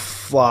kind of a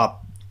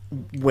flop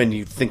when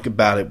you think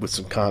about it with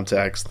some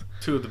context.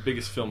 Two of the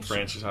biggest film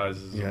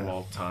franchises of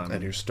all time.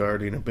 And you're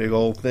starting a big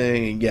old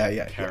thing.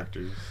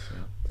 Characters.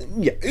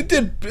 Yeah,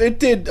 it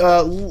did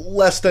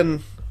less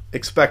than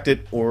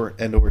expected or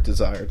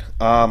desired.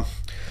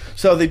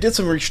 So they did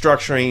some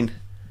restructuring.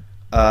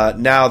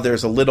 Now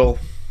there's a little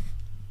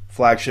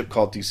flagship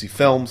called DC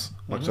Films,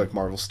 much like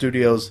Marvel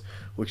Studios,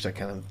 which I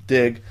kind of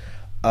dig.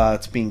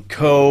 It's being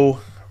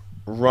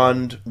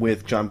co-run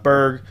with John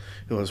Berg,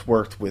 who has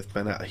worked with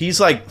Ben Affleck. He's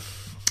like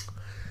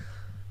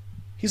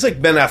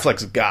Ben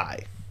Affleck's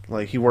guy.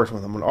 Like, he worked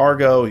with him on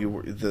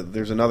Argo.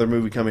 There's another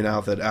movie coming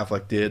out that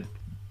Affleck did.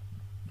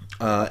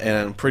 And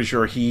I'm pretty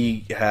sure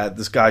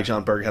this guy,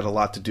 John Berg, had a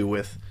lot to do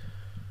with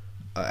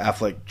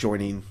Affleck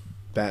joining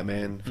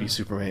Batman v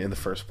Superman in the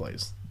first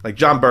place. Like,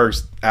 John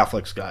Berg's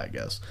Affleck's guy, I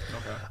guess.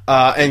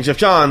 Okay. And Jeff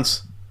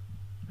Johns,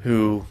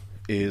 who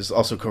is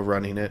also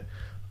co-running it.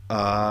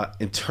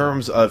 In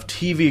terms of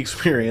TV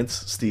experience,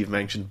 Steve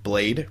mentioned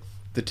Blade,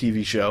 the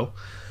TV show.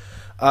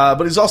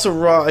 But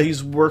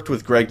he's worked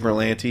with Greg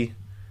Berlanti,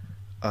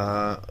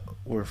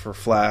 for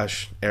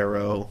Flash,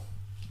 Arrow,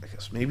 I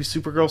guess maybe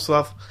Supergirl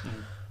stuff.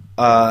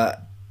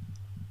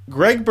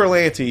 Greg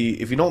Berlanti,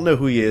 if you don't know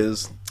who he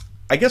is,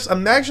 I guess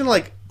imagine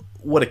like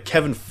what a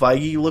Kevin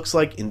Feige looks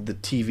like in the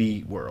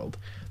TV world.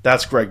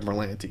 That's Greg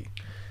Berlanti.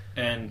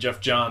 And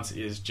Jeff Johns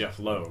is Jeff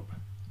Loeb.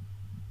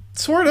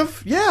 Sort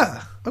of,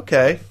 yeah.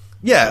 Okay.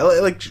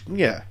 Yeah,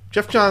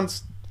 Jeff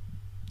Johns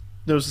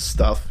knows his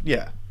stuff,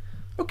 yeah.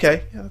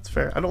 Okay, yeah, that's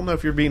fair. I don't know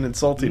if you're being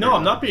insulted. No,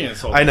 I'm not being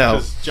insulted. I know.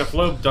 Because Jeff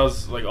Loeb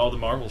does like all the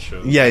Marvel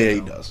shows. Yeah, he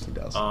does. He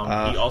does.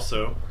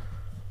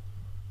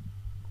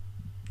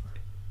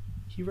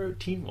 He wrote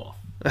Teen Wolf.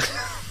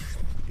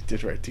 He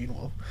did write Teen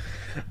Wolf.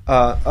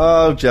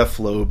 Oh, Jeff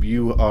Loeb,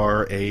 you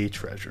are a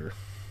treasure.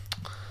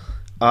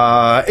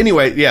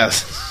 Anyway,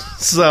 yes.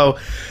 So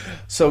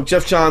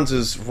Jeff Johns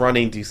is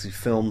running DC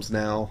Films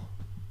now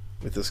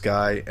with this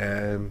guy,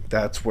 and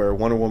that's where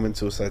Wonder Woman,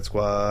 Suicide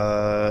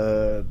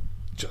Squad,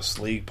 Justice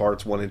League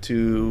Parts 1 and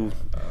 2,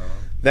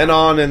 then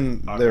on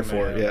and Aquaman,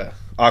 therefore,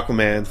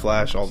 Aquaman,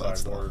 Flash, all that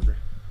Cyborg. stuff.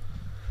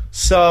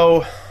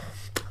 So,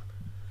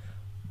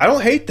 I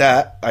don't hate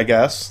that, I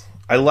guess.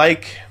 I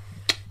like...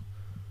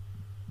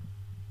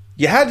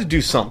 You had to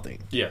do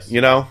something. Yes. You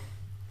know?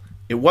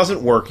 It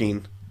wasn't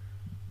working,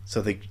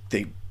 so they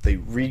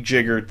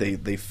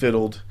rejiggered, they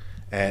fiddled,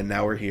 and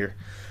now we're here.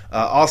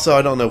 Also,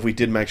 I don't know if we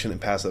did mention in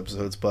past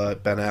episodes,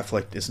 but Ben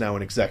Affleck is now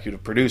an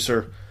executive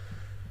producer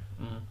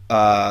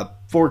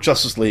for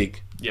Justice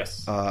League.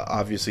 Yes.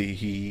 Obviously,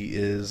 he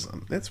is... I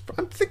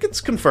think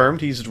it's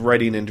confirmed he's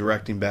writing and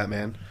directing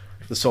Batman,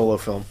 the solo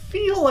film. I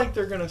feel like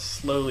they're going to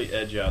slowly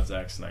edge out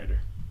Zack Snyder.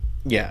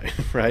 Yeah,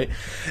 right?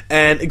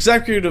 And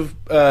executive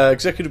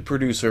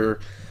producer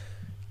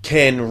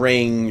can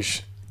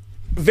range...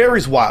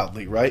 varies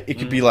wildly, right? It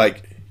could be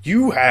like,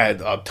 you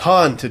had a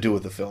ton to do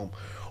with the film.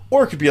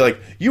 Or it could be like,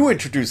 you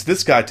introduce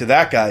this guy to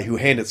that guy who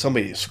handed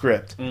somebody a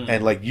script,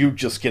 and like you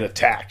just get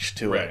attached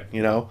to it,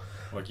 you know?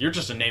 Like, you're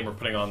just a name we're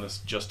putting on this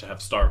just to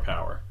have star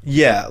power.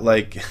 Yeah,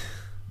 like,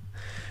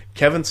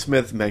 Kevin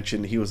Smith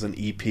mentioned he was an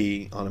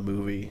EP on a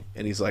movie,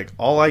 and he's like,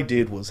 all I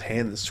did was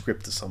hand the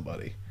script to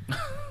somebody.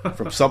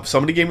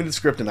 Somebody gave me the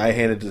script, and I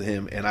handed it to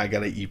him, and I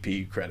got an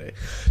EP credit.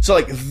 So,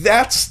 like,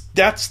 that's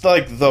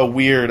like the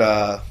weird,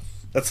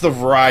 that's the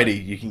variety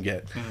you can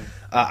get.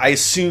 I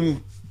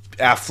assume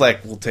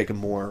Affleck will take a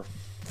more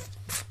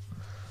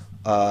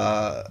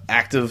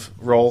active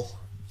role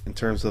in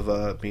terms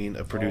of being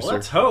a producer. Well,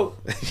 let's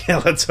hope.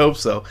 Yeah, let's hope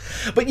so.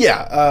 But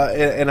yeah,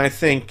 and I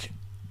think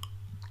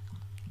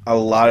a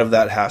lot of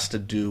that has to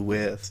do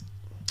with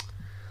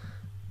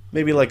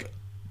maybe like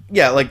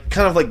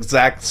kind of like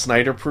Zack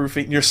Snyder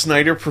proofing. You're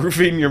Snyder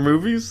proofing your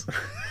movies,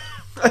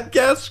 I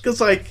guess,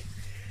 because like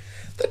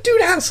the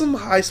dude has some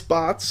high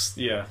spots.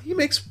 Yeah, he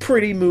makes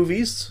pretty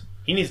movies.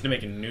 He needs to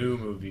make a new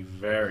movie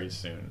very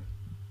soon.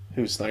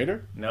 Who,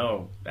 Snyder?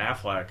 No,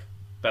 Affleck.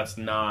 That's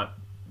not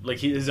like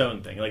his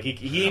own thing. Like he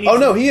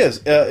needs he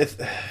is.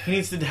 He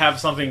needs to have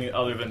something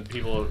other than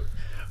people.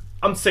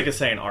 I'm sick of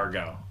saying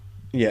Argo.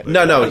 Yeah, but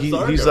no,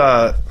 he's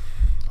I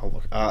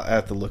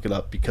have to look it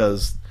up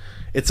because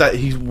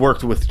he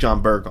worked with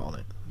John Berg on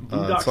it.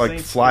 It's like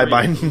Saints Fly 3.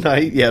 By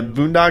Night. Yeah,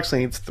 Boondock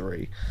Saints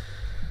 3.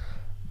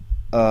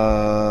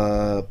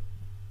 But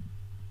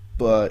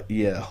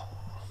yeah,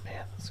 oh,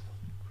 man.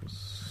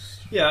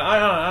 Yeah,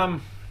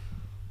 I'm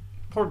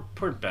poor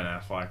Ben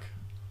Affleck.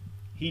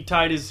 He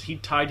tied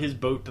his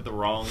boat to the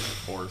wrong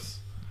horse.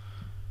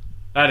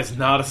 That is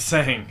not a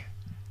saying.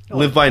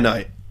 Live by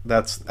Night.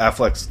 That's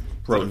Affleck's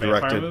wrote and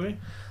directed. Movie?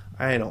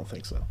 I don't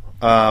think so.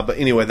 But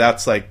anyway,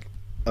 that's like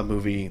a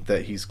movie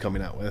that he's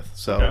coming out with.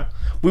 So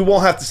we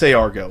won't have to say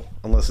Argo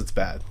unless it's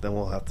bad. Then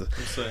we'll have to.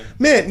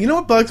 Man, you know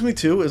what bugs me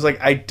too is like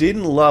I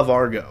didn't love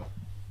Argo.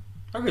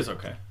 Argo's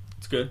okay.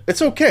 It's good.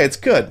 It's okay. It's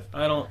good.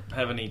 I don't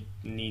have any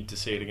need to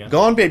say it again.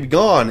 Gone Baby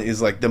Gone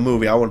is like the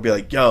movie I want to be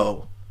like,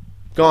 yo,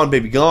 Gone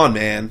Baby Gone,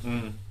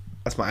 man.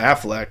 That's my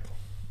Affleck.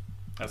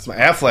 That's That's my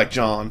Affleck,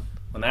 John.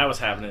 when that was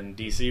happening.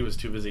 DC was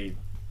too busy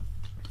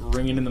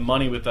ringing in the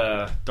money with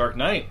Dark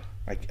Knight.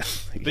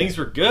 Things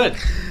were good.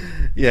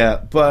 Yeah,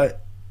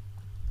 but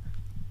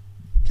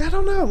I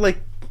don't know.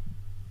 Like,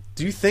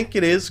 do you think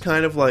it is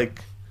kind of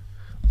like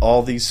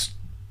all these?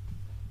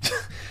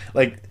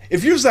 Like,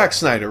 if you're Zack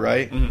Snyder,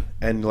 right,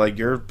 and like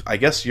I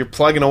guess you're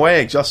plugging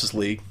away at Justice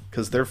League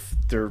because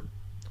they're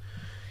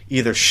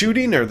either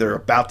shooting or they're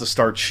about to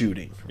start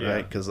shooting,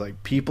 right? Because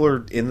like people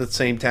are in the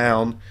same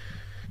town,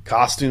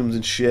 costumes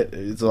and shit,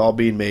 it's all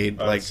being made.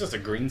 Like it's just a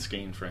green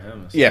screen for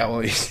him. Yeah,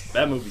 well,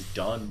 that movie's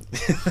done.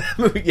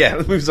 Yeah,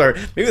 the movies are.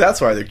 Maybe that's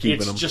why they're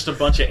keeping them. It's just a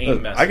bunch of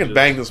AIM messages. I can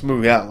bang this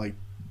movie out in like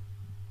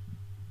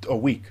a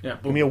week. Yeah,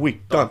 give me a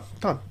week. Done.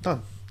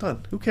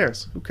 Who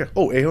cares?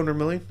 Oh, 800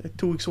 million?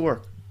 2 weeks of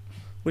work.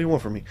 What do you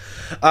want from me?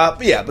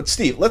 But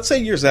Steve, let's say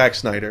you're Zack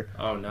Snyder.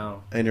 Oh,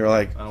 no. And you're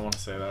like... I don't want to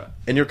say that.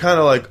 And you're kind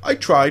of like, I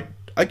tried.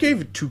 I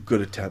gave it 2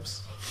 good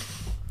attempts.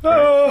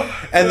 Right?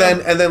 And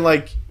then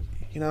like,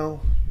 you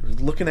know, you're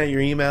looking at your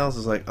emails.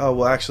 It's like, oh,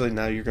 well, actually,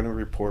 now you're going to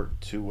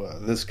report to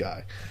this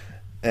guy.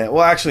 And,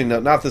 well, actually, no,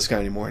 not this guy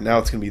anymore. Now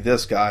it's going to be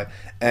this guy.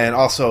 And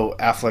also,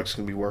 Affleck's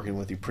going to be working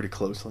with you pretty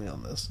closely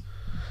on this.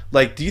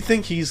 Like, do you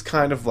think he's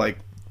kind of like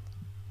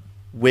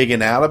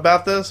wigging out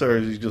about this? Or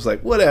is he just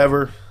like,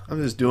 whatever...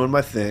 I'm just doing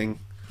my thing.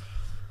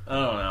 I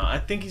don't know. I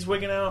think he's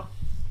wigging out.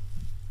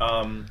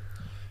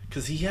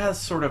 Because he has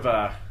sort of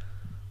a...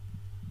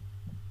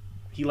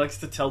 He likes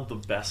to tell the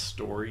best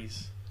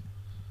stories.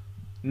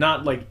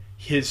 Not like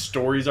his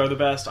stories are the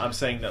best. I'm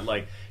saying that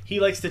like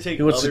he likes to take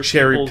he wants other to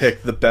cherry people's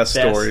pick the best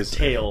stories,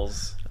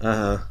 tales,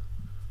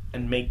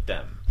 and make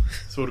them.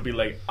 So it'll be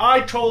like, I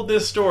told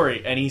this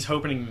story, and he's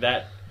hoping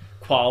that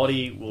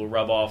quality will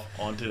rub off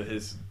onto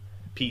his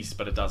piece,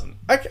 but it doesn't.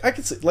 I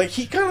can see, like,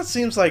 he kind of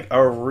seems like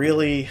a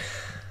really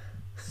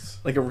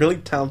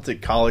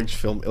talented college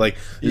film. Like,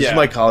 this is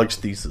my college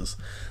thesis.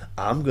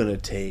 I'm gonna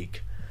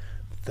take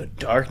The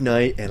Dark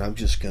Knight, and I'm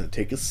just gonna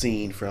take a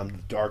scene from The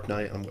Dark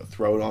Knight. I'm gonna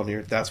throw it on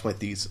here. That's my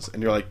thesis.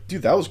 And you're like,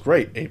 dude, that was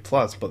great, A+.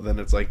 But then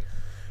it's like,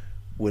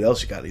 what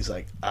else you got? He's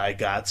like, I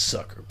got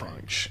Sucker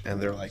Punch,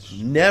 and they're like,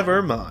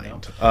 never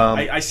mind.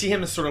 I see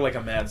him as sort of like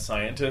a mad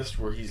scientist,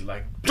 where he's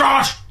like,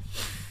 Josh,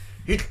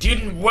 it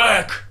didn't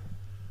work.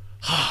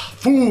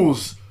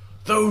 Fools!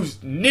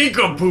 Those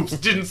nincompoops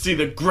didn't see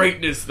the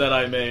greatness that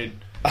I made.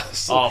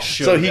 So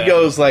he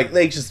goes like,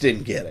 they just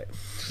didn't get it.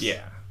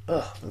 Yeah.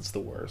 Ugh, that's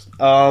the worst.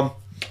 I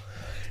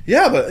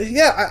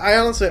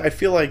honestly, I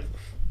feel like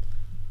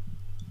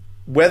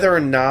whether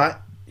or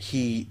not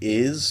he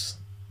is,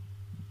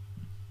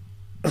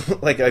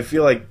 like, I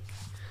feel like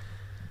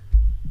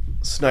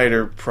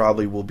Snyder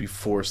probably will be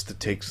forced to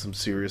take some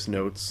serious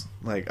notes.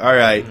 Like, all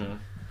right.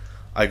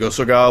 I guess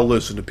I gotta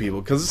listen to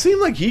people. Because it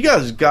seemed like he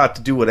got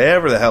to do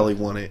whatever the hell he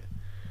wanted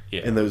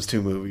in those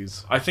 2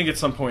 movies. I think at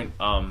some point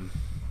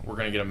we're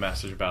going to get a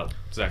message about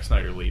Zack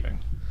Snyder leaving.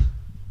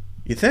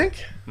 You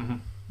think?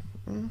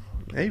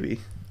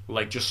 Maybe.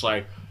 Like, just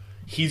like,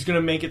 he's going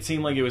to make it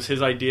seem like it was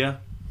his idea.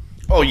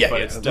 Oh, yeah.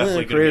 But it's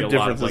definitely going to be a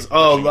lot of, like,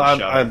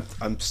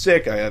 I'm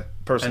sick. I have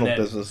personal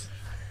business.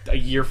 A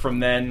year from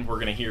then, we're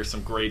going to hear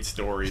some great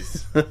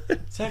stories.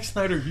 Zack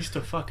Snyder used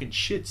to fucking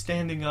shit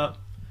standing up.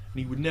 And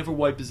he would never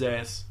wipe his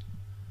ass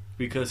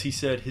because he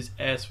said his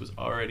ass was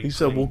already clean.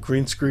 Said, we'll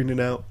green screen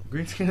it out.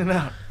 Green screen it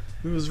out.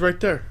 It was right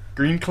there.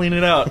 Green clean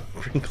it out.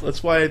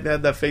 That's why I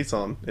had that face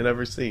on in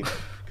every scene.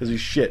 Because he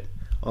shit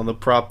on the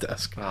prop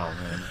desk. Oh,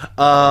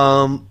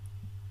 man.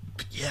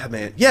 Yeah,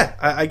 man. Yeah,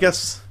 I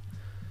guess...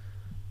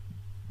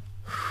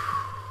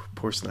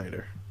 Poor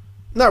Snyder.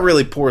 Not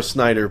really poor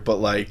Snyder, but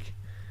like...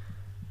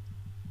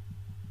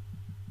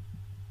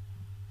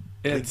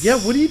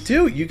 what do you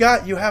do?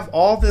 You have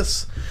all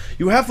this.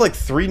 You have like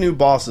 3 new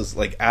bosses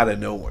like out of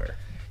nowhere.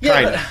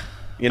 Yeah, but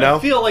you know. I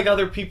feel like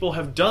other people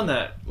have done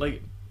that.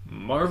 Like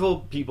Marvel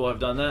people have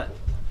done that.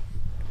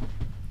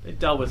 They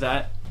dealt with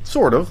that.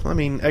 Sort of. I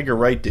mean, Edgar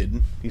Wright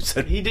didn't. He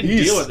said he didn't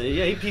deal with it.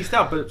 Yeah, he pieced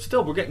out. But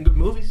still, we're getting good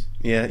movies.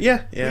 Yeah.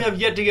 We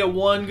have yet to get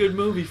one good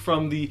movie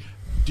from the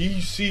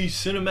DC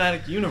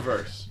cinematic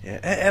universe. Yeah,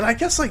 and I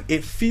guess like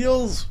it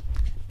feels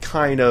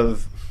kind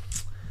of.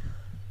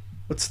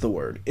 What's the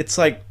word? It's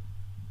like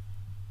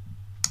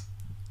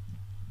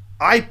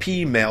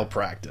IP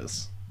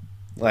malpractice.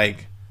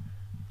 Like,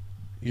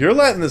 you're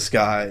letting this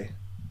guy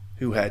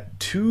who had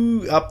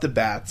 2 up the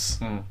bats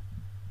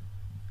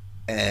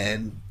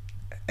and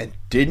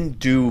didn't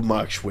do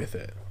much with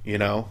it, you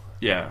know?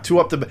 Yeah. 2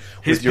 up the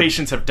his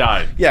patients have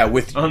died. Yeah,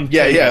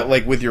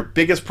 like with your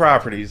biggest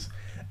properties,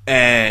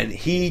 and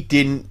he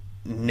didn't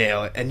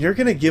nail it, and you're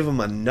gonna give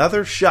him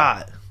another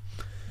shot.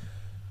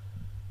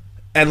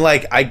 And,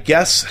 like, I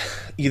guess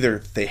either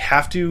they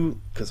have to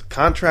because of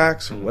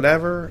contracts or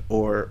whatever,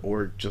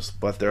 or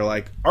just, but they're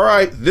like, all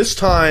right, this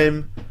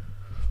time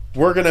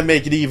we're going to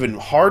make it even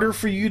harder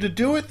for you to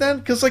do it then?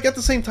 Because, like, at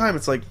the same time,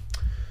 it's like,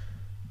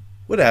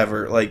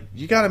 whatever. Like,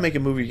 you got to make a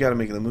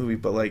movie,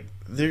 but, like,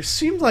 there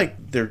seemed like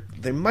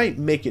they might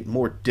make it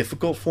more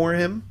difficult for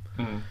him.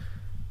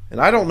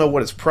 And I don't know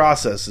what his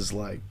process is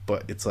like,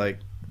 but it's like,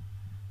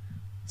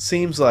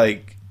 seems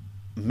like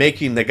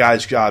making the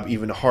guy's job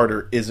even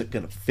harder isn't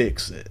going to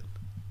fix it.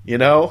 You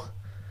know?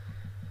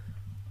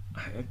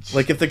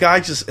 Like, if the guy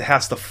just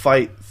has to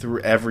fight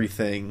through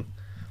everything,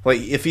 like,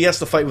 if he has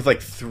to fight with,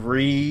 like,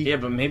 3... Yeah,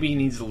 but maybe he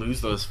needs to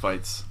lose those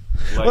fights.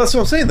 Like, well, that's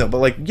what I'm saying, though. But,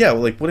 like, yeah,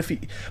 like, what if he...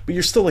 But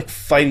you're still, like,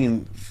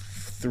 fighting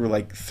through,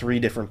 like, 3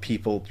 different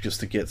people just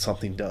to get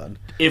something done.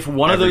 If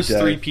one of those day.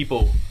 3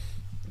 people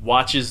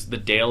watches the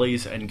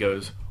dailies and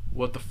goes,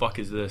 what the fuck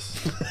is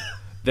this?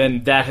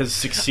 Then that has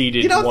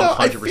succeeded 100%. Though,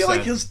 I feel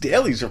like his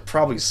dailies are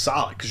probably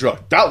solid, because you're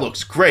like, that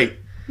looks great.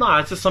 Nah,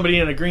 it's just somebody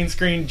in a green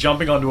screen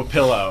jumping onto a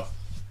pillow.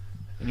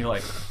 And you're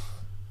like...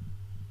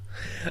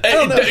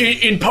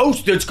 In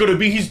post, it's going to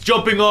be he's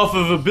jumping off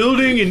of a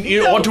building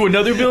and onto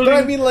another building.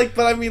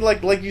 But I mean,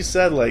 like you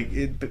said, like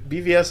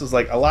BVS is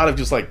like a lot of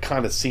just like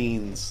kind of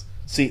scenes.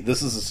 See,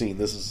 this is a scene,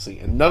 this is a scene,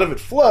 and none of it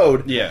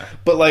flowed. Yeah.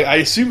 But like, I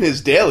assume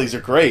his dailies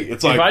are great.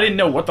 It's like, if I didn't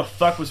know what the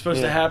fuck was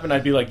supposed to happen,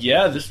 I'd be like,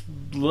 yeah, this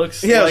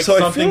looks like so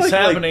something's I feel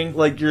happening.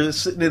 Like you're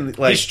sitting in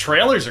like his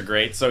trailers are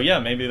great, so yeah,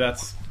 maybe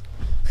that's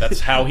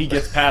how he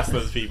gets past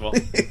those people.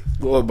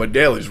 Well, my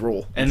dailies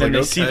rule. And then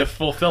they see the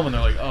full film and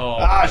they're like, oh.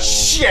 Ah,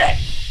 shit!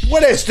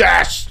 What is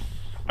this?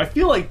 I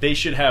feel like they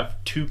should have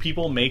 2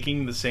 people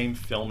making the same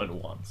film at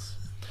once.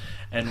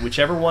 And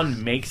whichever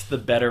one makes the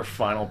better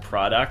final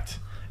product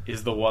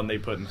is the one they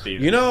put in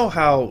theaters. You know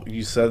how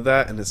you said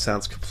that and it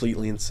sounds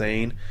completely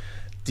insane?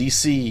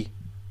 DC,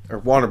 or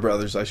Warner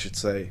Brothers, I should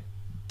say,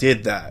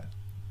 did that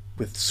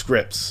with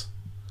scripts.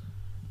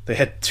 They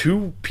had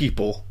 2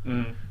 people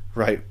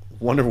write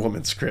Wonder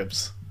Woman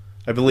scripts.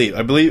 I believe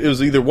it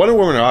was either Wonder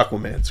Woman or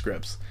Aquaman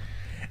scripts.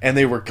 And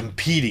they were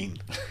competing.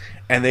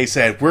 And they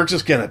said, we're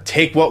just going to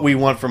take what we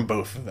want from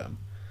both of them.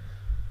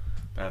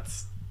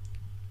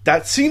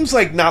 That seems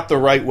like not the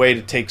right way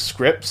to take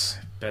scripts.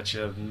 Bet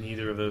you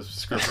neither of those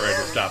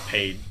scriptwriters got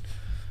paid.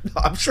 No,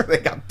 I'm sure they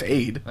got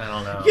paid. I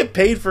don't know. You get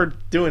paid for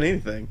doing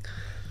anything.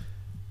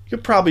 You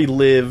could probably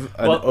live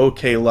an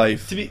okay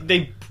life.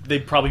 They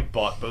probably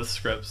bought both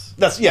scripts.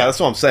 That's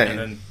what I'm saying. And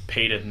then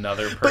paid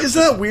another person. But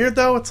isn't that weird,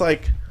 though? It's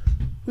like,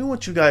 we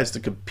want you guys to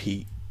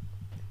compete.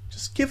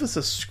 Just give us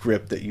a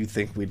script that you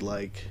think we'd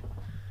like.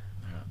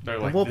 They're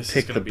like, we'll this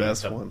pick is the be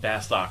best the one.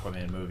 Best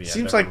Aquaman movie.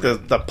 Seems like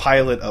the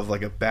pilot of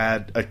like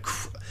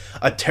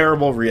a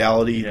terrible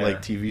reality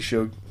like TV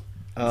show.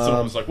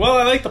 Someone was like, well,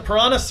 I like the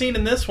piranha scene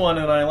in this one,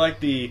 and I like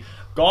the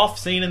golf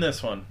scene in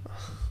this one.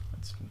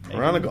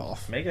 Piranha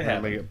golf. Make it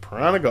happen. Make it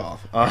piranha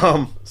golf.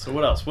 So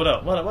what else? What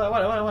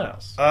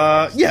else?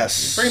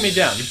 Yes. You're bringing me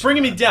down. You're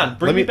bringing me down.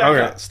 Bring me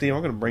back up. Steve,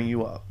 I'm going to bring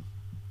you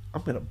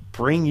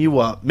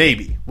up.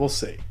 Maybe. We'll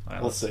see.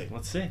 Right, let's see.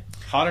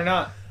 Hot or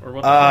not? Or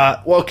what?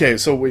 Well, okay.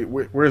 So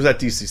where does that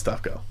DC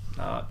stuff go?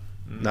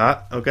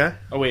 Not? Okay.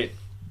 Oh wait.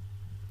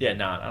 Yeah,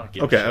 not. I don't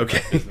give. Okay.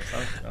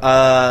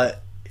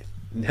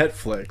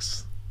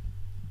 Netflix.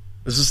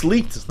 This is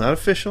leaked. It's not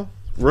official.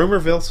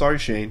 Rumorville. Sorry,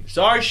 Shane.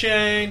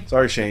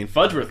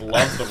 Fudgeworth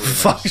loves the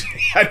rumors.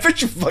 I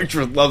bet you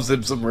Fudgeworth loves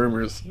him some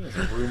rumors. He is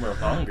a rumor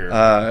monger.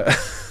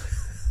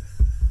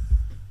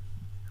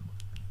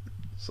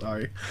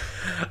 Sorry.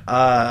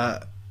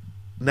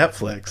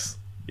 Netflix.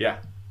 Yeah,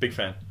 big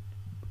fan.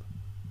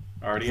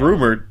 Already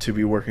rumored to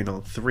be working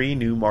on 3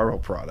 new Marvel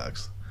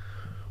products.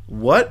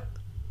 What?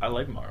 I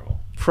like Marvel.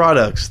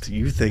 Products do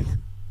you think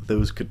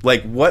those could...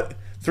 Like, what...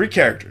 3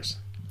 characters.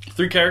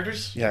 3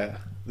 characters? Yeah.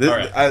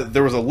 Right.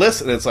 There was a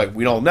list, and it's like,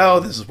 we don't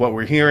know. This is what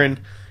we're hearing.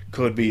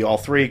 Could be all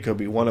 3. Could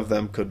be one of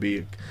them. Could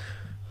be...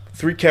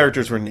 3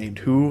 characters were named.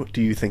 Who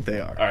do you think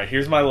they are? All right,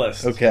 here's my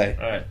list. Okay.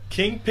 All right.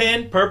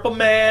 Kingpin, Purple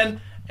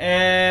Man,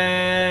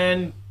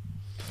 and...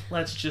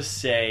 let's just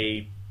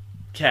say...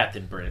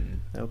 Captain Britain.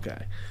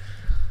 Okay.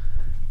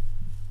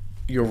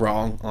 You're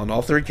wrong on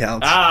all 3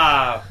 counts.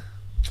 I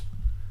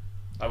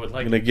would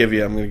like... I'm gonna give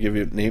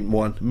you name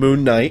 1.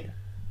 Moon Knight.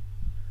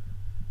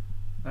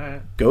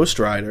 Alright. Ghost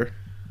Rider.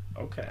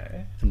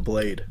 Okay. And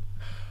Blade.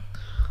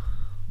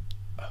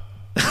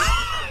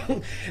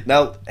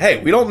 Now,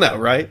 hey, we don't know,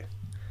 right?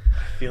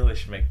 I feel they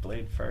should make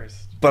Blade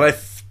first.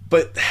 But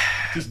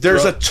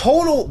there's a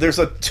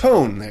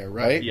tone there,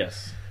 right?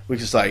 Yes.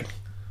 Which is like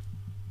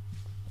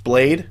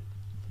Blade,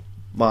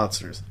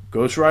 monsters.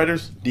 Ghost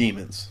Riders,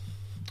 demons.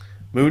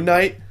 Moon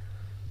Knight,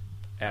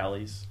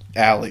 alleys.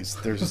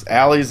 There's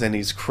alleys, and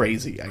he's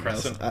crazy, I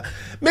guess.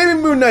 Maybe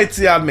Moon Knight's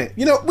the odd man.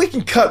 You know, we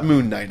can cut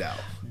Moon Knight out.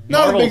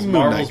 Not a big Moon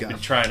Marvel's Knight guy.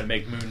 Been trying to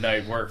make Moon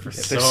Knight work for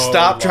so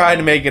Stop long. trying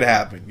to make it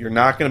happen. You're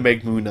not going to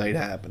make Moon Knight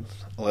happen.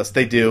 Unless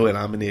they do, and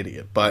I'm an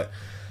idiot.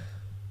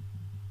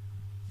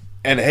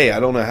 And hey, I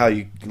don't know how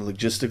you can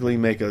logistically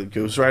make a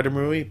Ghost Rider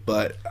movie,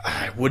 but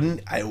I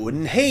wouldn't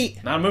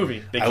hate... Not a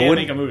movie. They can't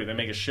make a movie. They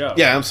make a show.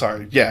 Yeah, I'm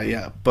sorry.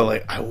 Yeah. But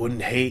like, I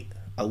wouldn't hate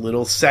a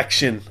little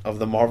section of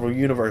the Marvel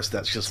Universe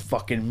that's just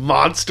fucking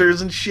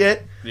monsters and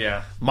shit.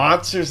 Yeah.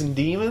 Monsters and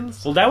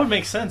demons. Well, that would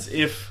make sense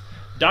if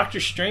Doctor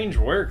Strange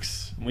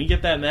works. We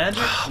get that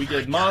magic. We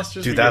get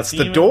monsters. Dude, that's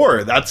the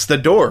door. That's the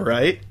door,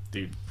 right?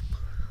 Dude.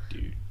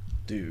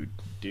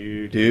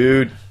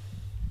 Dude.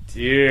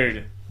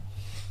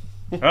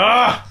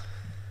 Ah!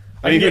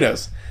 I mean, who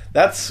knows?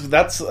 That's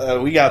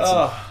we got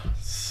some.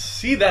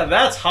 See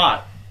that's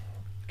hot.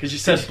 Because you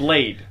said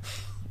Blade.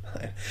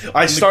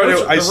 I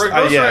started. Ghost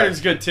Rider's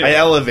good too. I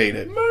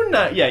elevated. Moon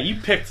Knight. Yeah, you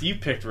picked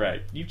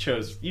right. You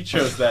chose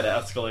that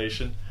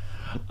escalation.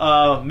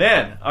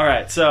 Man. All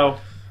right. So,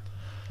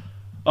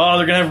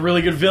 they're gonna have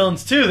really good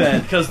villains too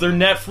then, because their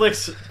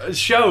Netflix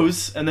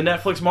shows and the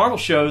Netflix Marvel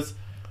shows,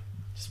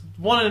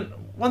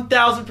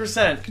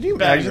 1,000%. Can you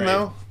imagine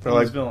though? They're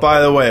like,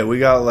 by the way, we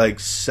got like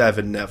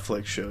 7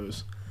 Netflix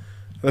shows.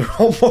 They're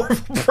all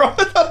Marvel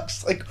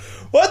products. Like,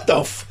 what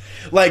the?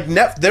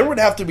 There would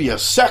have to be a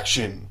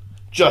section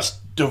just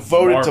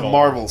devoted to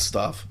Marvel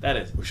stuff. That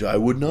is, which I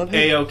would not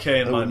hate.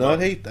 A-okay in my book. I would not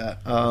hate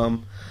that.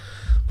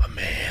 But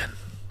man,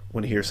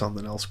 want to hear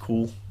something else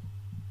cool?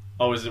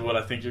 Oh, is it what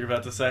I think you're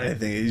about to say? I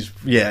think he's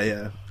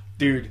yeah.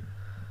 Dude,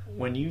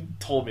 when you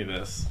told me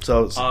this,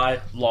 so I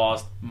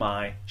lost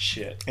my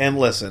shit. And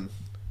listen,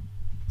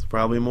 it's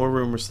probably more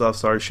rumor stuff.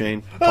 Sorry,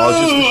 Shane.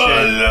 Apologies to Shane.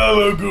 I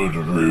love a good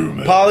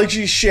rumor.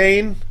 Apologies,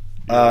 Shane.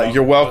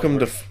 You're welcome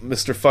to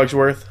Mr.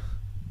 Fugsworth,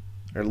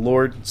 or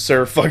Lord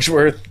Sir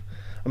Fugsworth.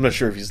 I'm not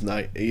sure if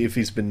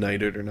he's been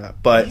knighted or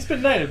not, but he's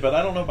been knighted, but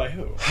I don't know by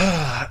who.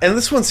 And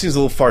this one seems a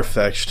little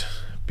far-fetched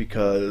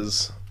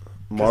because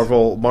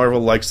Marvel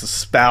likes to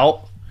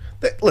spout.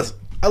 Listen,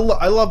 I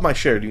love my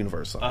shared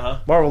universe.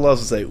 Marvel loves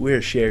to say we're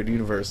a shared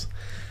universe,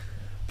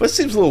 but it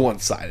seems a little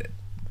one-sided.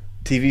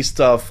 TV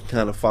stuff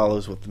kind of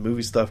follows what the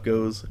movie stuff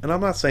goes, and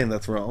I'm not saying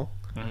that's wrong.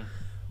 Mm-hmm.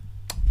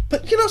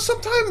 But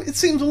sometimes it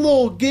seems a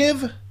little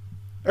give,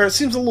 or it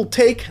seems a little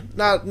take,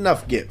 not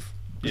enough give.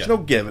 There's no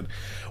giving.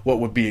 What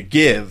would be a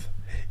give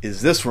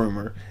is this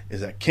rumor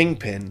is that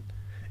Kingpin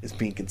is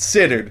being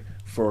considered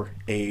for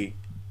a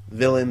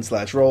villain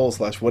 / role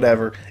 /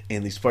 whatever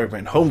in the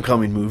Spider-Man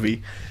Homecoming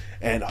movie,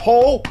 and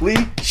holy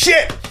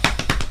shit!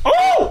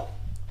 Oh,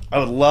 I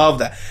would love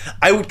that.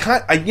 I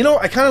kind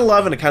of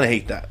love and I kind of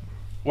hate that.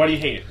 Why do you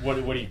hate it? What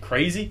are you,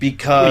 crazy?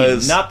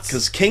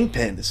 Because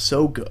Kingpin is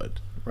so good,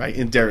 right?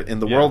 In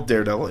the world of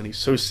Daredevil, and he's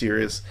so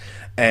serious,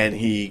 and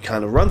he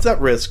kind of runs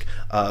that risk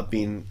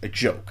being a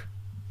joke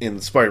in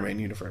the Spider-Man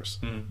universe.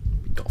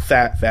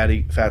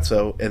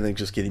 Fatso, and then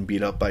just getting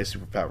beat up by a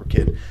superpower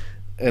kid.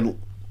 And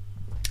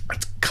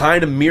it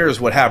kind of mirrors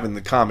what happened in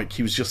the comic.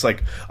 He was just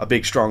like a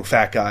big, strong,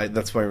 fat guy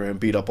that Spider-Man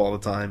beat up all the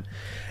time.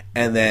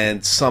 And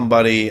then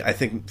somebody, I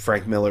think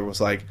Frank Miller, was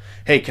like,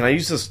 hey, can I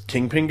use this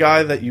Kingpin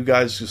guy that you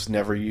guys just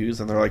never use?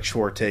 And they're like,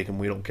 sure, take him,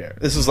 we don't care.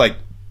 This is like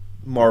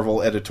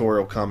Marvel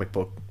editorial comic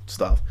book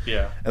stuff.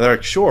 Yeah. And they're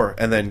like, sure.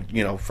 And then,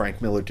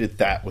 Frank Miller did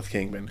that with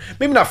Kingpin.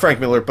 Maybe not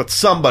Frank Miller, but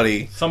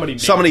somebody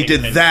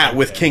did that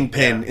with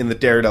Kingpin in the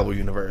Daredevil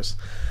universe.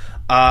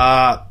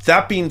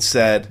 That being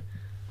said,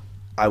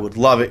 I would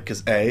love it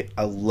because, I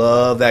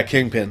love that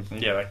Kingpin.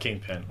 Yeah, that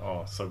Kingpin.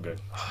 Oh, so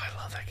good. Oh,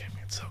 I love that Kingpin.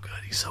 So good.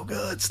 He's so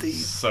good, Steve.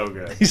 So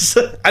good. It's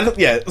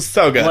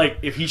so good. Like,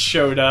 if he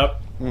showed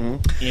up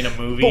in a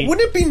movie. But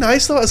wouldn't it be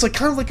nice, though, as like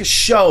kind of like a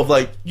show of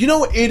like,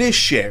 it is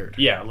shared.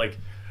 Yeah, like,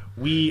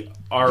 we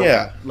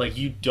are, like,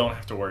 you don't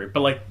have to worry.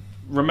 But, like,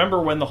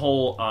 remember when the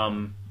whole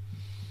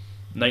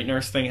Night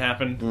Nurse thing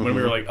happened? Mm-hmm. When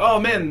we were like, oh,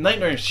 man, Night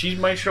Nurse, she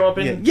might show up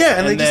in... Yeah,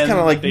 and they just kind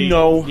of like,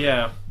 no.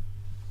 Yeah.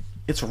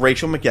 It's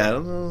Rachel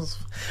McAdams.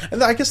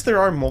 And I guess there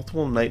are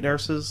multiple Night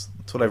Nurses.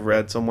 That's what I've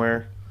read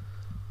somewhere.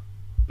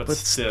 But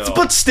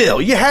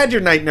still, you had your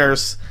Night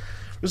Nurse,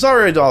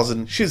 Rosario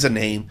Dawson. She's a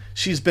name.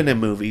 She's been in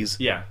movies.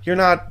 Yeah, you're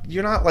not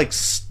like,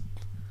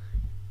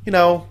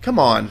 come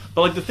on.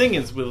 But like the thing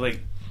is with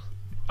like,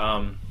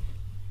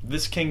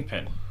 this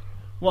Kingpin,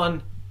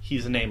 one,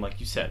 he's a name like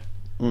you said.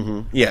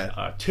 Mm-hmm.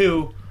 Yeah.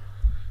 Two,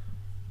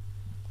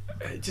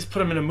 just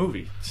put him in a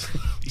movie.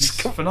 He's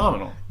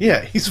phenomenal.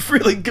 Yeah, he's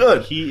really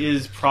good. He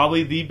is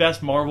probably the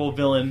best Marvel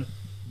villain,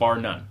 bar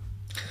none.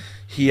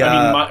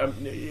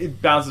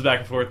 It bounces back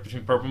and forth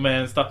between Purple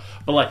Man and stuff,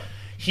 but like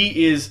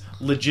he is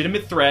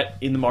legitimate threat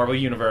in the Marvel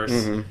universe,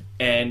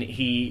 and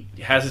he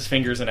has his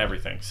fingers in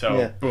everything.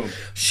 So boom.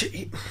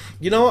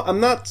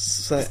 I'm not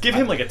saying, just give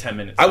him like a 10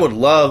 minutes. I would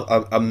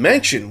love a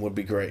mention would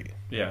be great.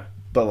 Yeah,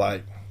 but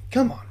like,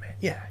 come on, man.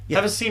 Yeah.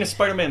 Have a scene of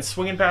Spider-Man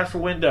swinging past the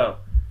window,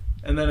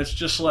 and then it's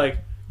just like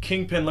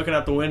Kingpin looking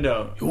out the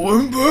window. You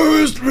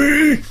embarrassed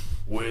me.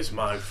 Where's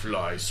my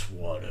fly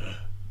swatter?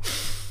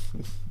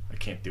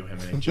 Can't do him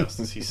any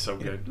justice. He's so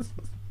good.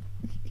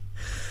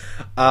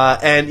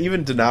 And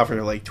even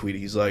D'Onofrio like tweeted,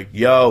 he's like,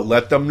 "Yo,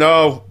 let them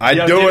know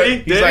I'd do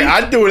it." He's like,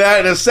 "I'd do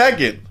that in a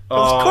second."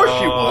 Of course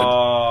you would.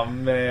 Oh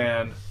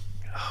man.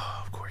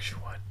 Oh, of course you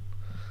would.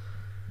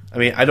 I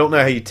mean, I don't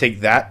know how you take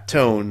that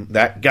tone,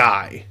 that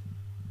guy,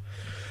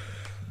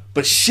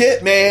 but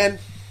shit, man.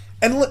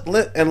 And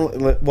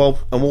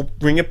we'll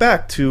bring it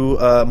back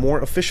to more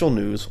official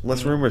news,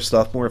 less rumor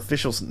stuff, more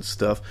official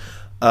stuff.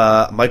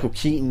 Michael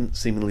Keaton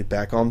seemingly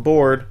back on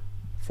board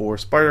for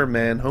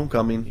Spider-Man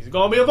Homecoming. He's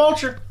gonna be a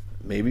Vulture.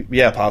 Maybe,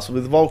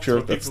 possibly the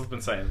Vulture. That's what people have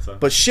been saying. So.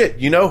 But shit,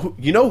 you know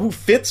who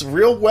fits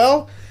real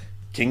well?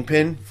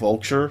 Kingpin,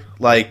 Vulture.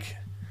 Like,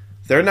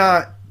 they're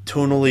not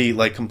tonally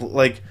like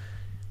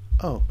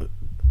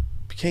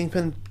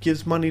Kingpin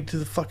gives money to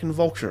the fucking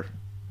Vulture.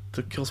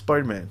 to kill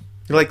Spider-Man.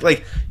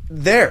 Like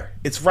there,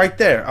 it's right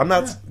there. I'm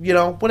not,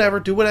 whatever,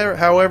 do whatever,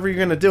 however you're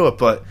gonna do it,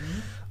 but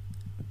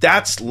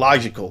that's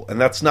logical, and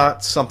that's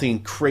not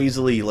something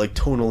crazily like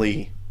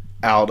tonally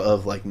out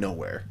of like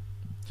nowhere,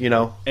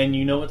 And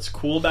you know what's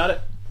cool about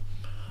it?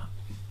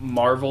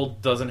 Marvel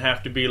doesn't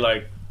have to be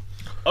like,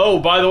 oh,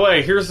 by the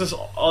way, here's this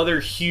other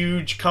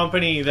huge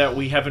company that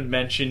we haven't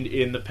mentioned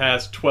in the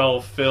past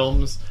 12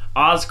 films,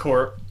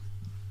 Oscorp.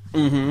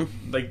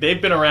 Mm-hmm. Like,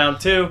 they've been around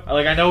too.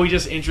 Like, I know we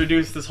just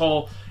introduced this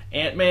whole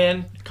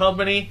Ant-Man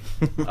company,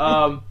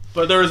 but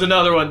there's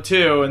another one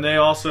too, and they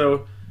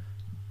also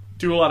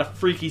do a lot of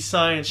freaky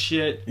science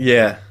shit.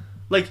 Yeah.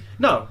 Like,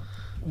 no,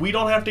 we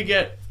don't have to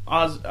get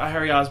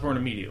Harry Osborn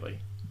immediately,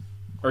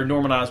 or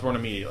Norman Osborn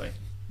immediately.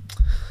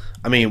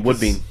 I mean,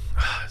 Woodbean.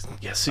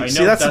 Yeah, see,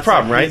 that's the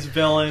problem, right?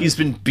 Villain. He's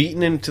been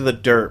beaten into the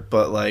dirt,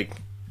 but like,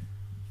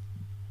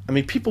 I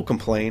mean, people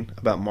complain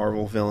about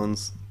Marvel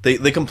villains.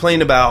 They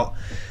complain about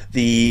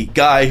the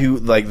guy who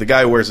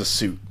wears a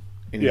suit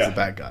and he's the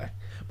bad guy.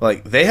 But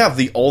like, they have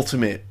the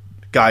ultimate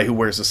guy who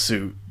wears a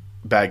suit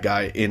bad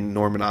guy in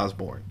Norman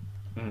Osborn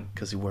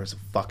because he wears a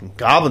fucking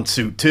goblin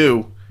suit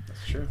too.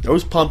 That's true.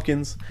 Those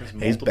pumpkins.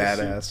 He's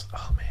badass. Suits.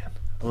 Oh man,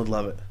 I would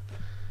love it.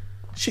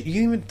 Shit,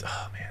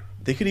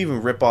 they could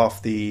even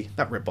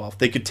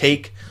they could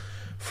take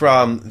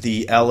from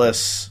the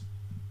Ellis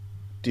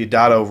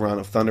Deodato run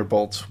of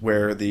Thunderbolts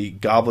where the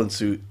Goblin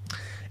suit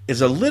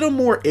is a little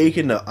more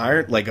akin to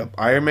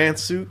Iron Man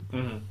suit,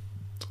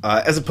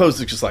 as opposed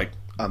to just like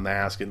a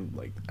mask and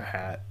like a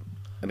hat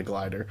and a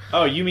glider.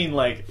 Oh, you mean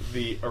like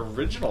the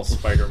original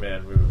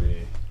Spider-Man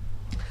movie?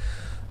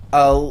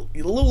 A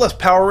little less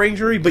Power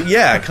Ranger-y, but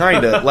yeah,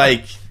 kind of.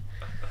 Like,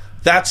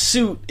 that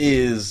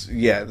suit's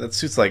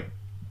like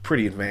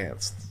pretty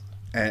advanced.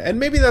 And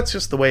maybe that's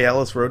just the way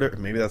Ellis wrote it, or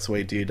maybe that's the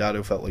way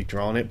Deodato felt like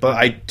drawing it. But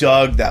I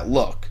dug that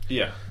look.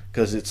 Yeah.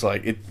 Because it's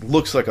like, it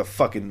looks like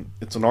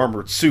it's an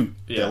armored suit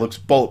that looks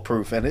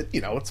bulletproof, and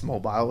it's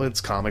mobile,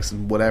 it's comics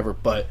and whatever.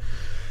 But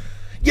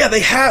yeah,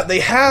 they have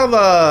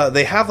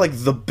like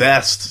the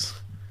best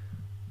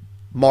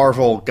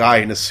Marvel guy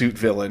in a suit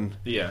villain.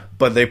 Yeah.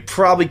 But they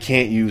probably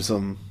can't use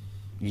him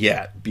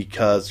yet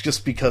because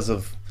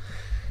of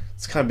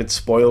it's kind of been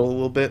spoiled a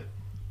little bit,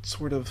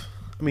 sort of.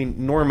 I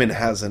mean, Norman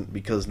hasn't,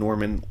 because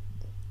Norman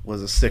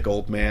was a sick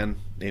old man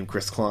named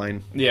Chris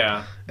Klein.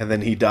 Yeah. And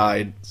then he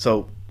died.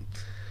 So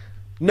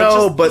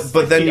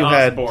but then you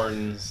had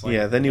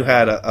Osborns, then you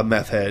had a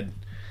meth head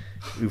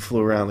who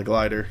flew around the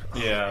glider.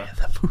 Yeah. Oh, man,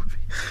 that movie.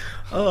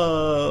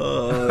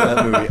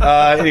 That movie.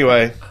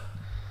 Anyway.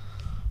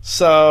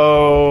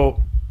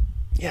 So,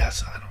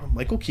 yes, I don't know,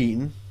 Michael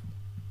Keaton.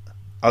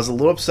 I was a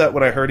little upset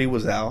when I heard he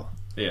was out.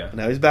 Yeah.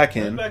 Now he's back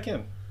in. And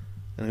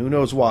who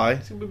knows why.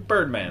 It's going to be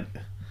Birdman.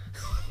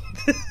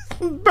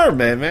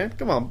 Birdman, man.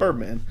 Come on,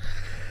 Birdman.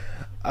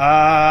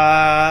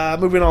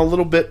 Moving on a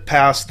little bit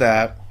past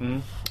that.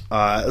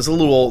 It's a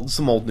little old,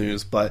 some old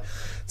news, but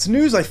it's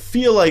news I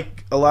feel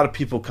like a lot of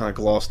people kind of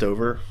glossed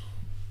over.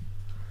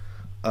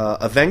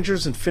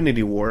 Avengers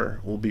Infinity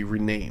War will be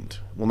renamed.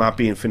 Will not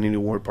be Infinity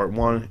War Part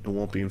 1. It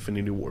won't be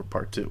Infinity War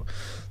Part 2.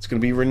 It's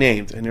going to be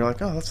renamed. And you're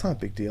like, oh, that's not a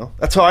big deal.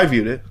 That's how I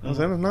viewed it. I was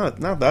like,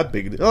 not that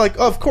big a deal. Like,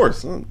 oh, of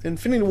course.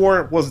 Infinity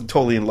War wasn't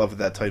totally in love with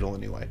that title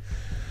anyway.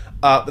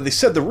 But they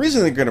said the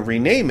reason they're going to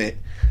rename it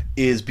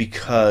is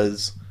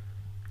because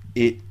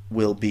it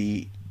will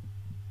be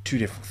 2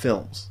 different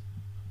films.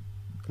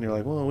 And you're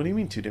like, well, what do you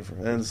mean 2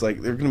 different? And it's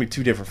like, they're going to be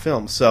 2 different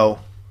films. So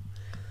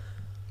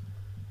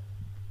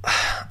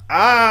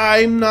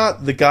I'm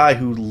not the guy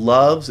who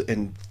loves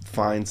and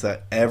finds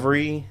that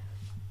every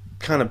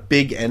kind of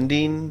big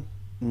ending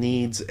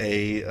needs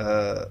a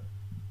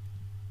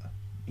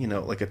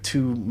like a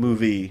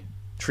 2-movie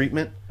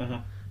treatment.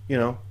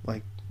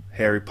 Like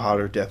Harry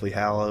Potter, Deathly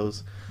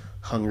Hallows,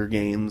 Hunger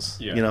Games.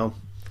 You don't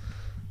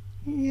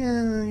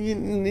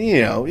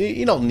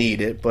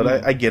need it, but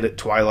I get it.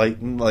 Twilight,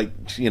 and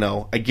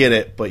I get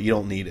it, but you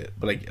don't need it,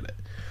 but I get it.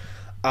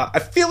 I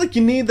feel like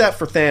you need that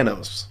for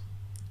Thanos.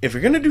 If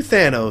you're going to do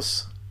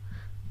Thanos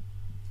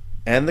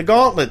and the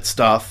Gauntlet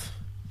stuff,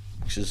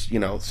 which is,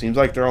 seems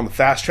like they're on the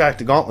fast track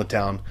to Gauntlet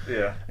Town.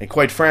 Yeah. And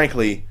quite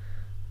frankly,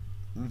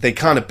 they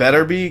kind of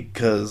better be,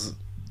 because,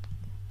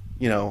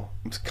 I'm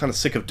kind of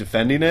sick of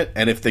defending it.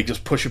 And if they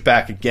just push it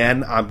back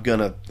again, I'm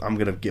gonna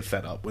get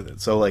fed up with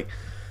it. So, like,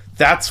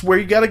 that's where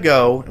you got to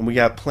go. And we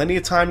got plenty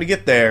of time to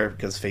get there,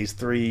 because Phase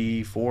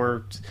 3,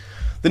 4...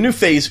 The new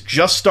phase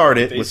just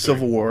started with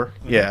Civil War.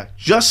 Yeah,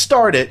 just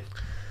started.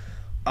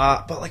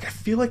 But I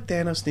feel like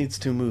Thanos needs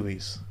 2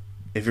 movies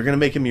if you're gonna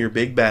make him your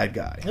big bad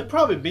guy. He'll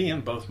probably be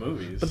in both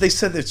movies. But they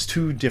said it's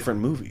 2 different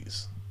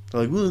movies.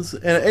 They're like, well,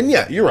 and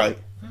yeah, you're right.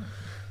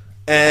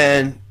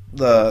 And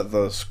the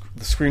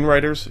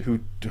screenwriters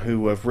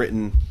who have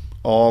written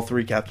all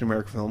 3 Captain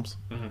America films.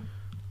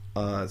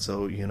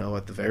 So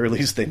at the very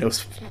least they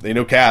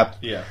know Cap.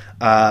 Yeah.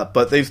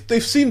 But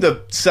they've seemed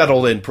to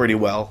settle in pretty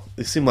well.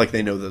 They seem like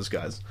they know those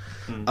guys.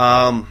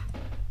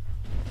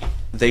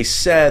 They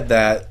said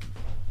that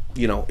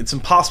it's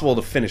impossible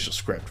to finish a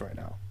script right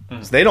now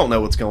because they don't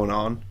know what's going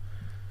on,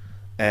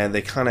 and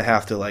they kind of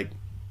have to like,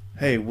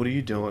 hey, what are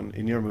you doing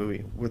in your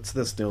movie? What's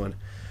this doing?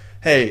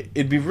 Hey,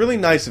 it'd be really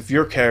nice if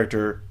your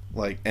character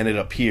like ended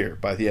up here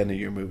by the end of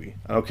your movie.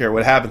 I don't care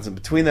what happens in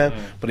between them,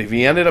 but if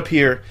he ended up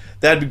here,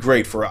 that'd be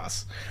great for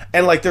us.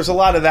 And like, there's a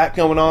lot of that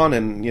going on,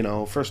 and you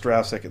know, first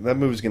draft, second, that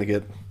movie's gonna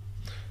get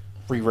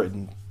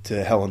rewritten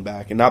to hell and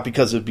back, and not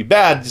because it'd be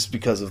bad, just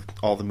because of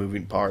all the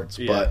moving parts.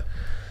 Yeah. But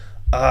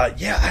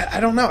I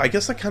don't know. I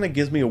guess that kind of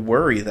gives me a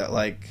worry that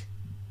like,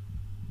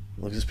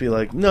 we'll just be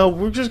like, no,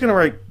 we're just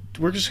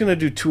gonna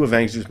do 2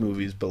 Avengers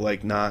movies, but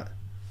like not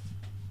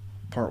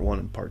part 1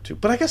 and part 2.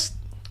 But I guess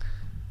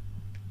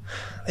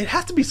they'd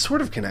have to be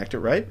sort of connected,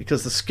 right?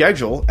 Because the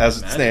schedule,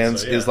 as it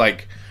stands, is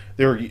like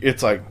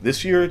it's like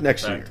this year,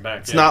 next year.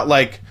 It's not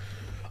like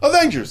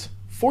Avengers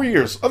 4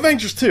 years,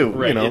 Avengers 2.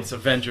 Right, you know? It's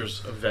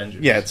Avengers.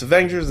 Yeah, it's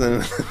Avengers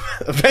and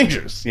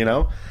Avengers. You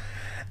know,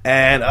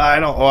 and I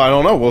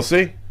don't know. We'll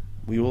see.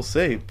 We will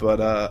see.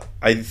 But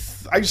I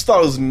just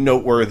thought it was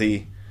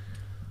noteworthy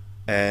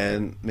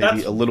and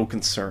maybe a little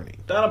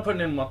concerning. That I'm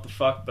putting in what the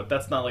fuck, but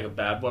that's not like a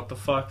bad what the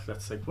fuck.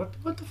 That's like what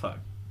the fuck.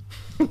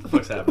 What the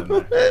fuck's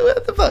happening there?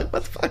 What the fuck?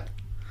 What the fuck?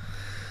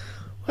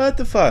 What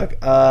the fuck?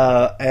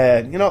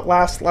 And you know,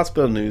 last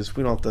bit of news.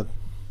 We don't have to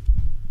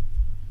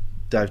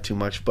dive too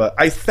much, but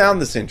I found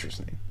this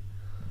interesting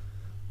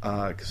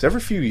because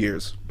every few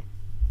years,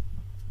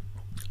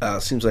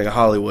 seems like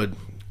Hollywood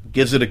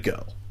gives it a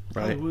go,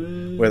 right?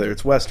 Whether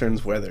it's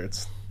westerns, whether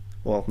it's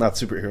not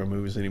superhero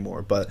movies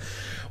anymore, but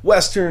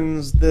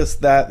westerns, this,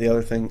 that, the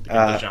other thing.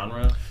 The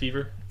genre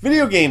fever.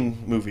 Video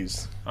game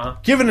movies,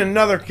 giving it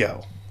another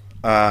go.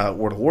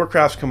 World of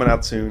Warcraft's coming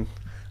out soon.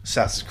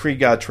 Assassin's Creed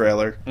got a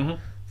trailer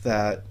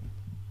that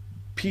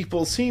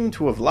people seem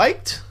to have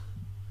liked.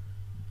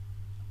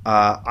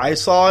 I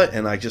saw it,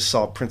 and I just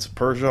saw Prince of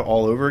Persia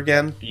all over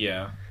again.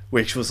 Yeah.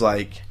 Which was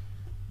like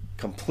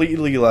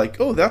completely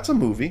like, oh, that's a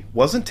movie.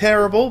 Wasn't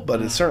terrible,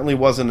 but it certainly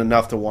wasn't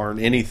enough to warrant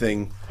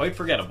anything. Quite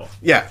forgettable.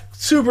 Yeah,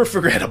 super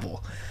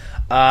forgettable.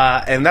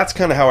 And that's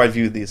kind of how I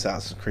viewed the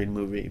Assassin's Creed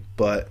movie.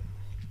 But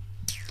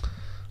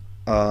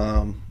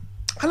I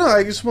don't know.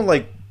 I just want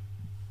like,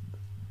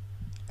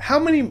 how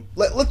many?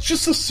 Let's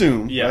just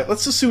assume. Yeah. Right?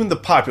 Let's assume the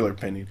popular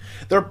opinion.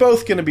 They're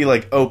both going to be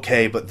like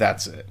okay, but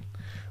that's it.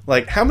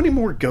 Like, how many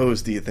more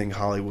goes do you think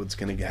Hollywood's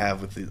going to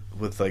have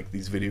with like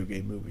these video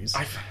game movies?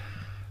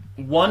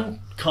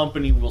 One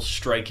company will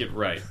strike it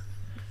right,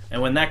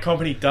 and when that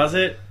company does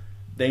it,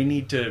 they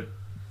need to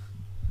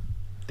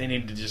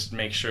just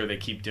make sure they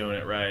keep doing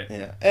it right.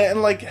 Yeah,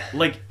 and like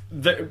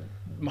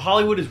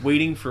Hollywood is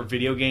waiting for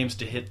video games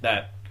to hit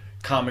that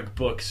comic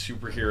book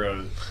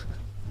superhero.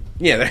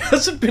 Yeah, there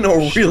hasn't been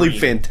a really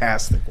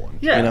fantastic one.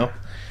 Yeah, you know,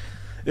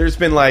 there's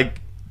been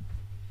like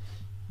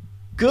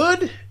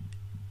good.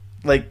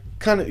 Like,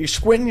 kind of, you're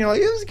squinting, you're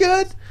like, it was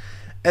good.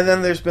 And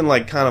then there's been,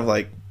 like, kind of,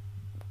 like,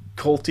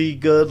 culty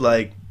good.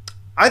 Like,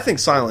 I think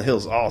Silent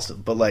Hill's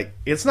awesome, but, like,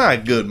 it's not a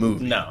good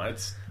movie. No,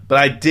 it's... But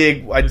I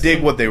dig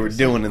what they were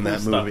doing in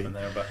that movie. In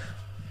there, but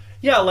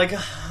yeah, like an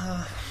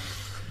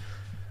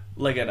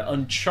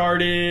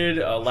Uncharted,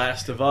 a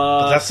Last of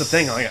Us. But that's the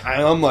thing. Like,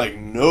 I'm like,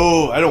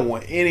 no, I don't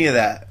want any of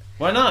that.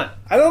 Why not?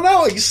 I don't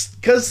know.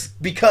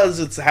 Because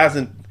it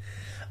hasn't...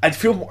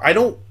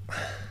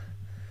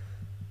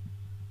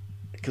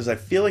 Because I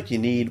feel like you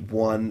need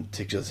one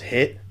to just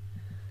hit,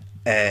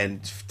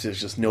 and to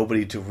just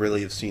nobody to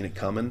really have seen it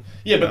coming.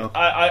 Yeah, but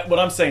I what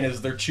I'm saying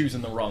is they're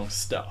choosing the wrong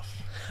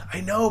stuff.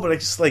 I know, but I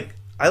just like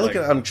I look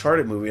at an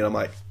Uncharted movie and I'm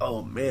like,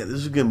 oh man, this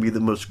is going to be the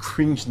most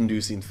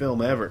cringe-inducing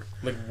film ever.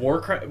 Like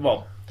Warcraft.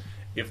 Well,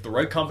 if the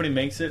right company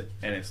makes it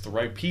and it's the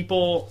right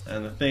people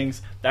and the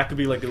things, that could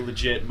be like a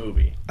legit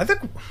movie. I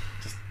think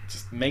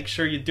just make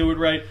sure you do it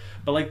right.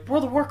 But like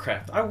World of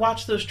Warcraft, I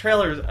watched those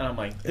trailers and I'm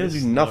like, it'll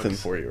do nothing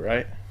for you,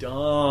 right?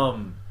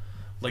 Dumb.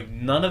 Like,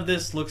 none of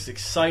this looks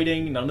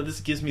exciting. None of this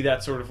gives me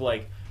that sort of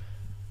like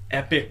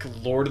epic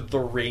Lord of the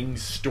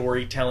Rings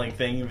storytelling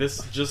thing.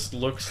 This just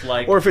looks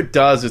like, or if it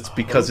does, it's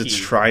because it's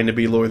trying to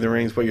be Lord of the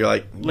Rings, but you're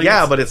like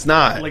yeah, but it's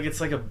not. Like, it's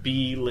like a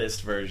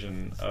B-list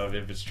version of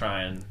if it's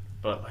trying.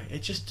 But like,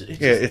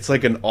 it's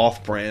like an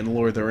off-brand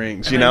Lord of the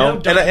Rings, you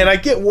know. And I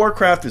get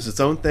Warcraft is its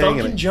own thing.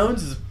 Duncan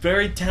Jones is a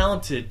very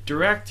talented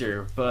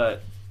director,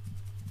 but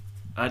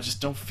I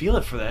just don't feel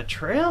it for that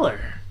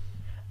trailer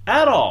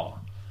at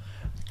all.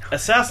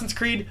 Assassin's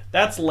Creed,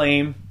 that's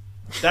lame.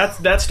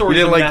 That story.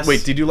 You didn't like?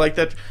 Wait, did you like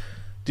that?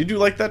 Did you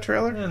like that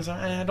trailer?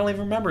 I don't even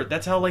remember it.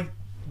 That's how like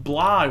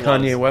blah.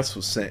 Kanye West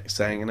was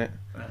sang in it.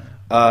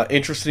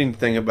 Interesting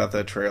thing about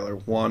that trailer.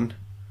 One.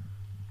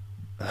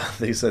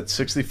 They said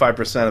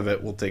 65% of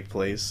it will take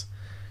place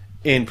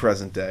in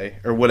present day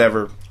or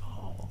whatever.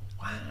 Oh,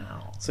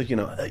 wow! So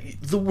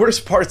the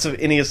worst parts of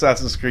any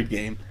Assassin's Creed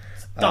game.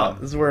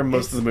 This is where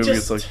most of the movie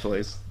takes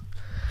place.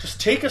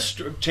 Just take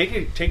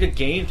a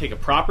game, take a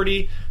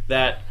property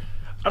that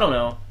I don't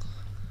know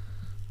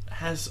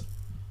has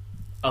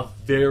a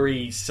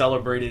very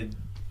celebrated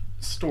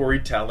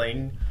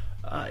storytelling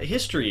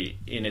history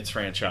in its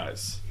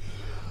franchise.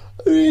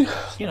 I mean,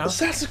 You know.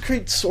 Assassin's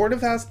Creed sort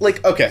of has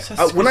like when I Assassin's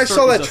saw Creed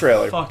that is a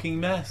trailer, fucking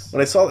mess.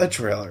 when I saw that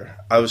trailer,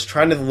 I was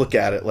trying to look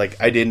at it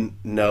like I didn't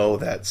know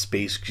that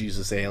space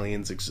Jesus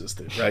aliens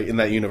existed, right, in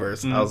that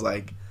universe. I was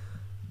like,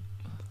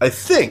 I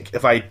think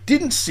if I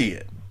didn't see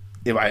it,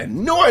 if I had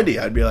no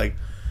idea, I'd be like,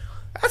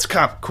 that's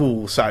kind of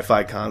cool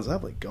sci-fi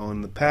concept, like go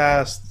in the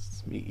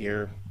past, meet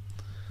your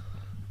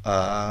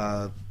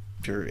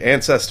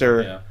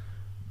ancestor, Yeah.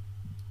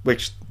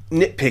 which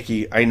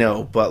nitpicky, I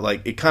know, but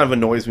like it kind of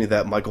annoys me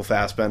that Michael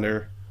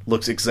Fassbender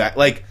looks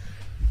like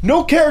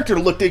no character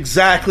looked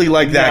exactly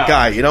like that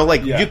guy, you know,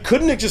 like you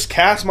couldn't have just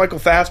cast Michael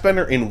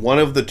Fassbender in one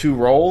of the two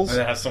roles And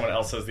then have someone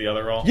else as the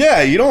other role.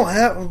 yeah, you don't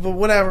have, but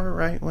whatever,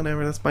 right?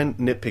 Whatever. That's my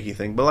nitpicky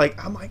thing. But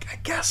like, I'm like, I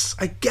guess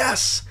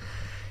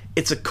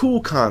it's a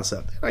cool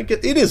concept. I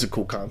get it is a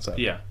cool concept.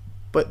 Yeah.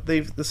 But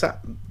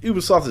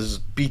Ubisoft has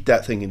just beat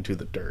that thing into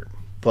the dirt.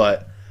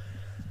 But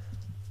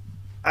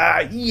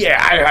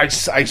I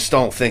just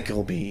don't think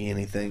it'll be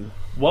anything.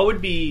 What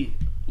would be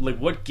like?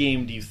 What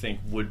game do you think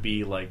would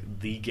be like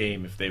the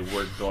game if they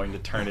were going to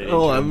turn it into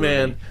a movie?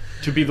 Man,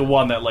 to be the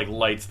one that like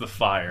lights the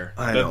fire?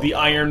 The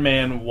Iron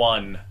Man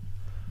 1,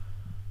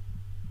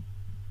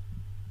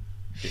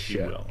 if you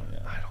will. Yeah.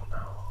 I don't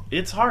know.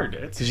 It's hard.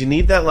 It's Because you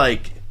need that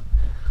like.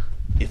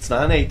 It's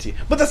not an 18.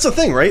 But that's the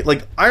thing, right?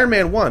 Like Iron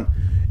Man 1.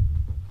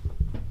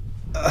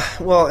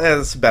 Well,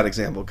 that's a bad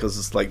example because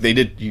it's like they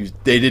did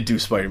do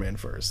Spider-Man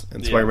first,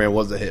 and Spider-Man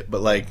was a hit.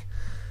 But like,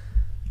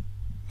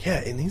 yeah,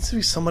 it needs to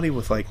be somebody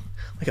with like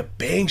a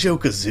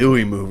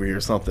Banjo-Kazooie movie or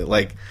something,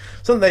 like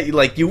something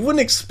that you wouldn't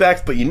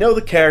expect, but you know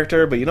the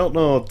character, but you don't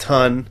know a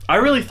ton. I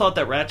really thought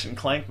that Ratchet and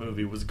Clank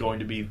movie was going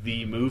to be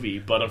the movie,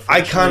 but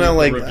unfortunately, I kind of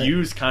like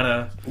reviews kind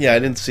of I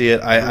didn't see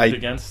it. I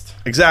against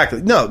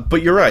exactly no,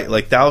 but you're right.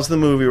 Like that was the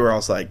movie where I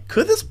was like,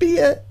 could this be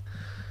it?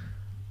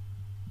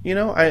 You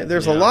know,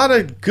 there's a lot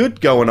of good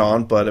going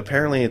on, but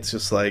apparently it's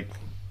just like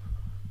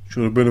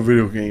should have been a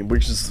video game,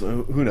 which is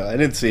who knows. I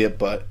didn't see it,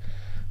 but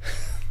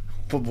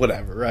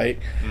whatever, right?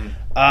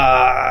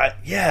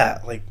 Yeah,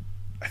 like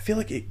I feel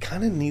like it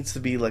kind of needs to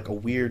be like a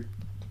weird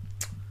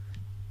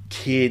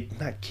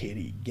not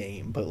kiddie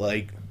game, but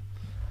like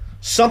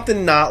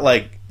something not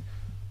like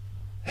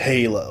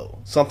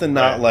Halo, something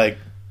not like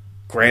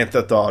Grand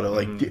Theft Auto.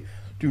 Like,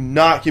 do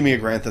not give me a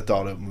Grand Theft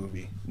Auto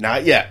movie,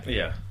 not yet.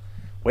 Yeah.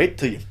 Wait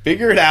till you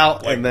figure it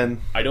out, and then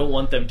I don't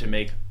want them to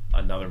make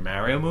another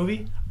Mario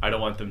movie. I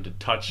don't want them to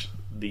touch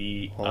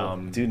the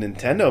dude,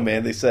 Nintendo,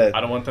 man, they said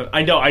I don't want them.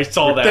 I know, I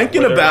saw that.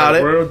 Thinking about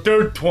it.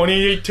 Dude,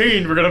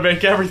 2018, we're gonna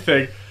make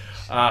everything.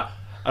 I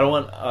don't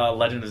want a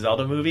Legend of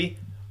Zelda movie,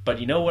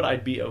 but you know what?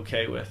 I'd be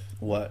okay with.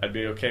 What? I'd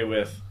be okay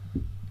with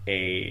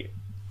a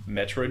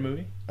Metroid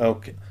movie.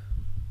 Okay.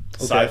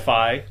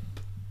 Sci-fi.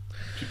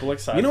 People like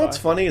sci-fi. You know what's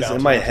funny is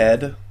in my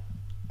head,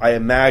 I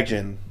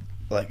imagine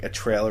like a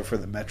trailer for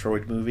the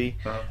Metroid movie,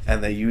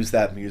 and they use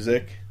that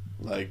music,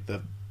 like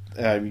the,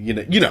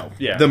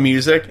 the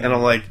music, and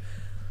I'm like,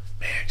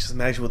 man, just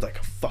imagine with like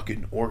a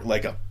fucking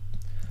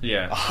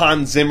a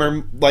Hans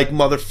Zimmer like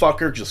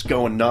motherfucker just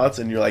going nuts,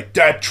 and you're like,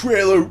 that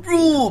trailer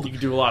ruled. You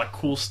can do a lot of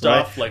cool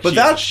stuff, right? like, but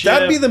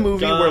that'd be the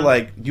movie where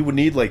like you would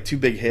need like two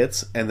big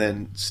hits, and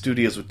then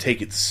studios would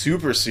take it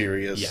super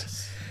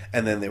serious,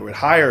 and then they would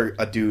hire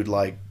a dude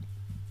like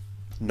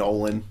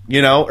Nolan,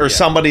 or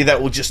somebody that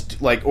will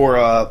just like, or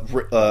I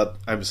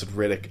almost said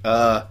Riddick.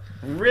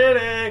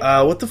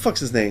 Riddick. What the fuck's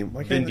his name?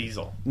 Vin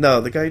Diesel.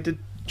 No, the guy who did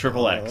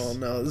Triple X. Oh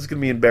no, this is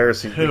gonna be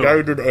embarrassing. Who? The guy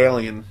who did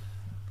Alien.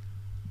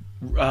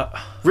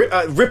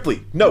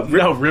 Ripley. No,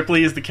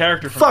 Ripley is the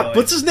character from Alien.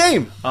 What's his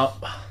name?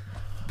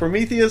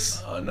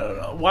 Prometheus. Oh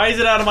no. Why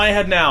is it out of my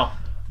head now?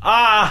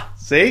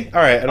 See?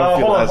 All right, I don't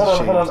feel as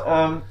ashamed. Hold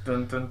on.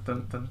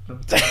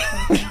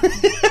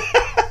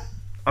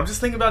 I'm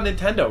just thinking about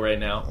Nintendo right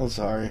now. I'm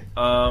sorry.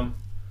 God,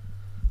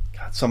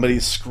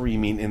 somebody's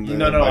screaming in the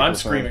No, microphone. I'm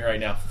screaming right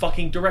now.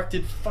 Fucking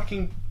directed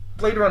fucking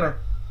Blade Runner.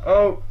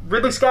 Oh,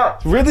 Ridley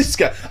Scott. Ridley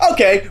Scott.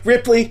 Okay,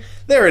 Ripley.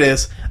 There it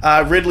is.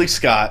 Ridley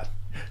Scott.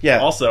 Yeah.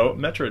 Also,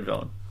 Metroid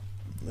villain.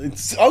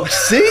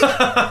 See?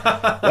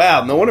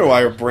 Wow, no wonder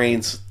why our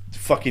brains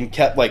fucking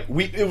kept like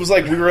it was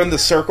like we were in the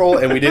circle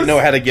and we didn't know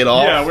how to get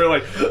off. Yeah, we were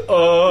like,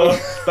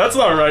 that's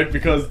not right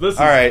because this is...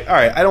 All right.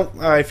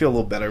 I feel a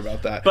little better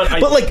about that. But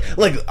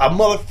like a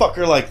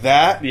motherfucker like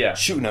that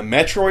shooting a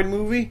Metroid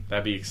movie?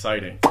 That'd be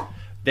exciting.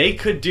 They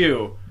could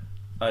do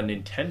a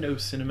Nintendo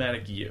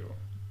Cinematic U.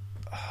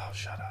 Oh,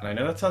 shut up. And I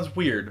know that sounds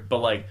weird, but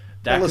like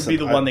that could be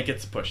the one that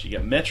gets pushed. You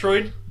get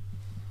Metroid,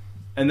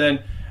 and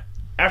then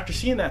after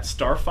seeing that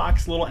Star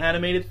Fox little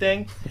animated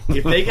thing,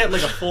 if they get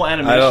like a full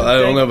animation I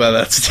don't know about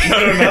that, Steve.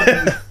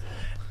 No.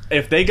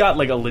 If they got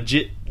like a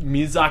legit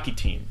Miyazaki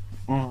team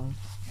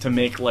to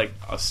make like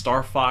a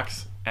Star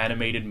Fox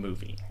animated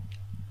movie,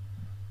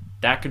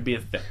 that could be a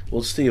thing.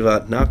 Well, Steve,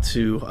 not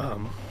to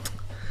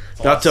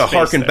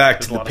harken back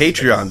to the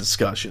Patreon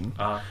discussion,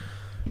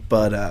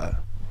 but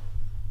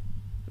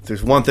if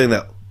there's one thing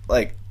that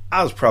like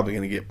I was probably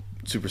going to get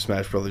Super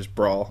Smash Brothers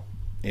Brawl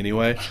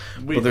anyway.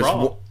 But if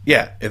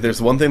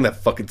there's one thing that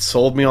fucking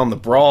sold me on the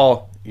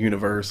Brawl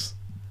universe,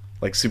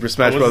 like Super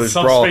Smash Was it Brothers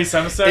some Brawl. Space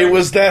Emissary? It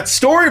was that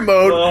story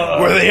mode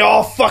where they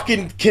all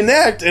fucking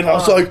connect, and I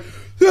was like,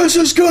 "This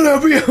is gonna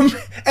be,"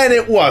 and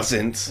it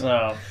wasn't.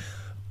 Oh.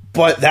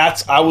 But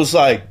I was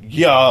like,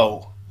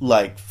 "Yo,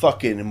 like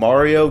fucking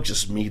Mario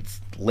just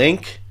meets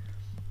Link."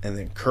 And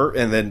then Kurt,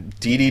 and then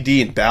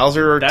DDD and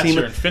Bowser are That's teaming.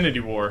 your Infinity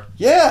War.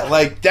 Yeah,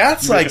 like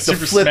that's Like like a the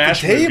Super flip the Smash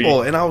table,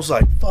 movie. and I was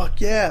like,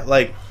 "Fuck yeah!"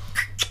 Like,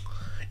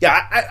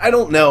 yeah, I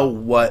don't know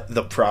what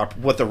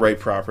the right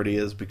property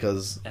is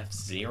because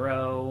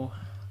F-Zero,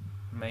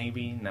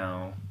 maybe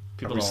no.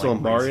 People Are we don't still like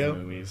in Mario?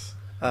 racing movies.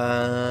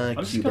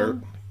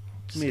 Qbert.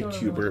 Just Made a going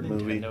Qbert with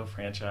movie. Nintendo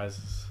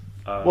franchises.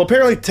 Well,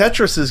 apparently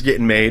Tetris is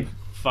getting made.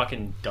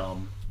 Fucking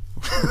dumb.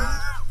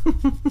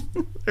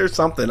 Or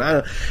something.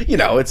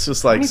 It's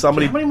just like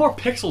somebody How many more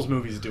Pixels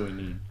movies do we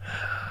need?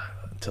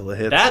 until it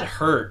hits. That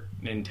hurt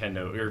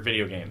Nintendo or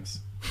video games.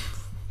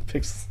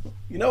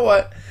 You know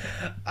what?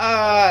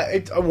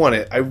 I want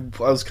it. I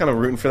was kind of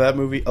rooting for that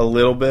movie a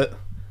little bit.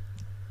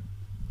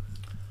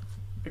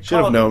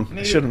 Should have known.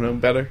 I should have known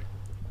better.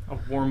 A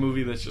war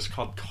movie that's just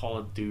called Call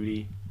of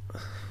Duty.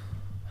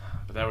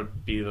 But that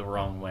would be the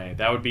wrong way.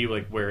 That would be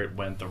like where it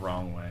went the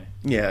wrong way.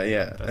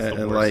 Yeah. That's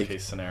the worst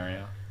case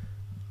scenario.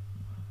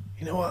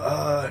 You know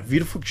what?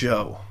 Beautiful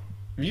Joe.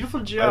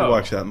 Beautiful Joe. I'd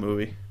watch that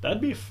movie.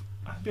 That'd be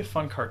a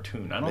fun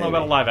cartoon. I don't know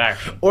about a live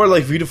action. Or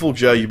like Beautiful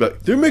Joe,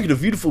 they're making a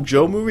Beautiful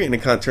Joe movie, and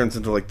it kind of turns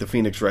into like the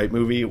Phoenix Wright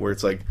movie, where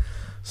it's like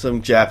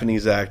some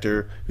Japanese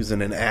actor who's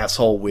in an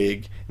asshole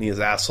wig and he has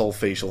asshole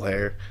facial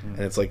hair, and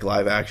it's like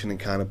live action and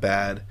kind of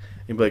bad. And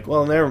you'd be like,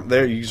 well,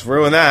 there, you just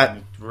ruined that.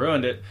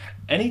 Ruined it.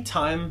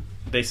 Anytime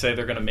they say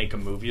they're going to make a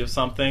movie of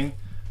something,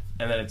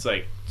 and then it's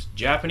like it's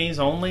Japanese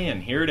only,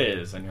 and here it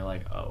is, and you're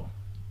like, oh.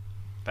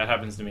 That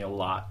happens to me a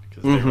lot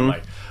because they were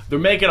like, they're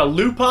making a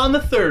Lupin the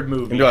Third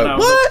movie, and you're like, I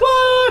was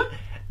what?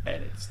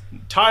 And it's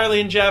entirely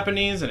in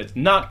Japanese, and it's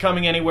not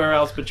coming anywhere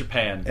else but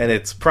Japan. And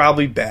it's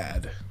probably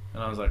bad.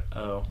 And I was like,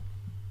 oh,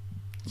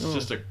 it's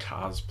just a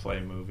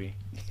cosplay movie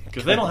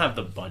because they don't have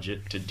the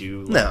budget to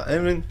do. No, I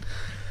mean,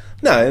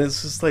 no,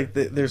 it's just like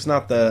there's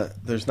not the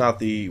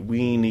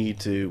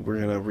we're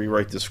gonna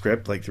rewrite the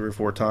script like 3 or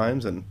 4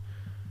 times, and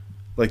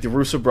like the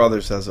Russo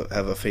brothers have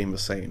a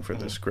famous saying for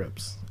their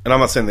scripts. And I'm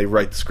not saying they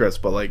write the scripts,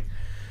 but like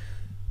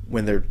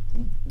when they're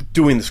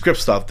doing the script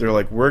stuff, they're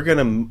like, we're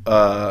gonna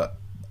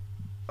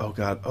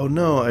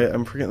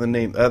I'm forgetting the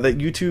name. That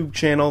YouTube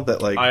channel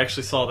that like I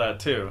actually saw that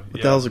too.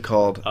 What the hell is it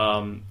called?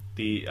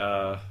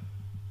 The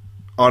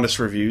Honest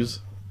Reviews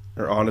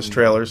or Honest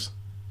Trailers.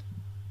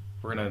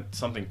 We're gonna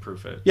something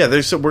proof it. Yeah,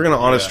 we're gonna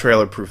honest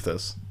trailer proof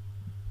this,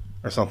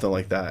 or something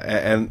like that,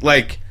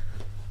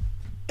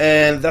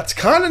 and that's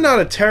kind of not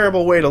a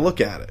terrible way to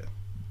look at it.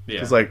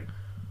 Yeah, it's like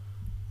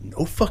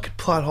no fucking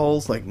plot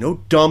holes, like no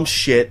dumb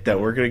shit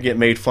that we're gonna get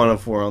made fun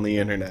of for on the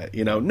internet.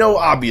 No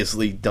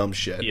obviously dumb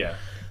shit. Yeah.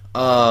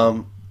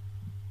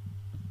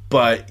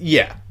 But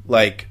yeah,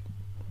 like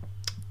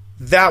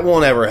that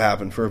won't ever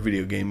happen for a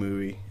video game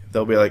movie.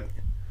 They'll be like,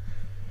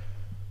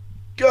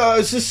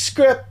 it's a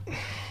script.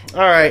 All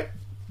right,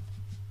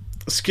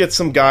 let's get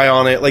some guy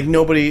on it. Like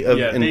nobody of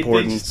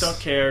importance. They just don't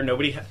care.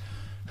 Nobody.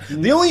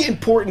 The only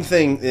important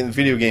thing in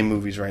video game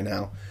movies right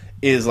now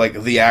is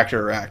like the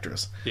actor or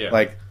actress. Yeah.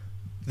 Like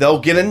they'll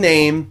get a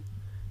name,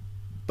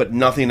 but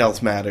nothing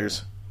else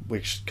matters.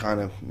 Which kind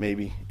of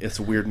maybe it's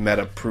a weird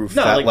meta proof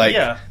that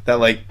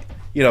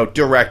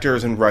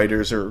directors and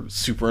writers are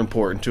super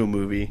important to a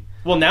movie.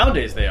 Well,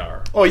 nowadays they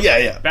are. Oh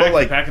yeah.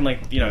 Back in the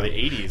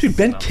 80s. Dude,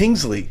 Ben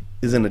Kingsley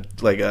is in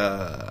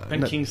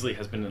Ben Kingsley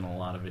has been in a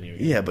lot of video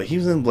games. Yeah, but he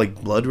was in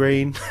like Blood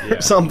Rain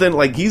or something.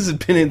 Like he's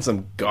been in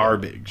some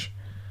garbage.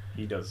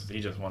 He does. He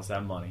just wants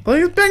that money.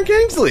 Like it's Ben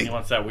Kingsley. He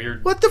wants that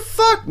weird. What the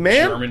fuck,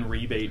 man? German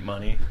rebate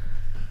money.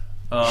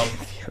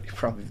 He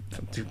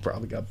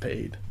probably got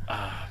paid.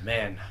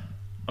 Man,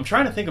 I'm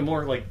trying to think of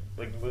more like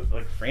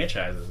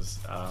franchises.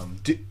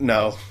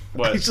 No,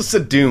 what? I just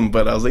said Doom,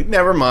 but I was like,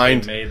 never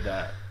mind. They made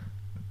that.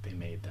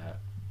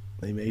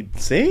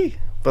 See,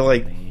 but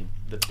like they made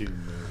the Doom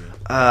movie.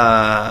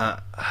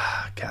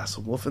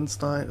 Castle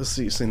Wolfenstein. Let's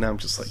see. Now I'm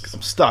just like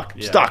I'm stuck.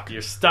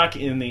 You're stuck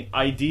in the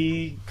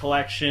ID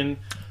collection.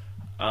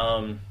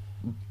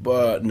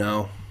 But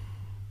no.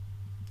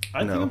 I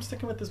think I'm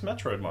sticking with this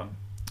Metroid one.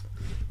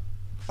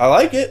 I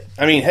like it.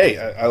 I mean, hey,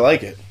 I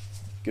like it.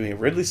 Give me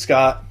Ridley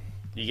Scott.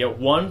 You get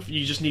one.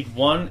 You just need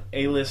one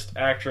A-list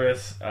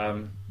actress.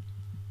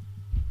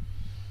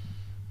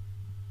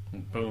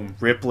 Boom.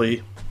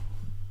 Ripley.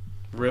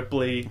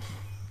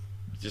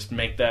 Just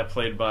make that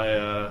played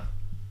by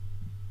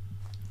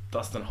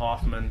Dustin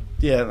Hoffman.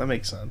 Yeah, that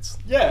makes sense.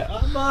 Yeah,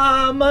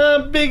 I'm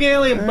a big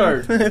alien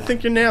bird. I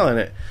think you're nailing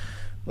it.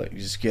 Like, you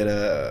just get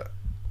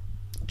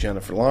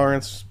Jennifer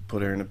Lawrence,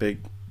 put her in a big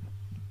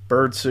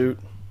bird suit.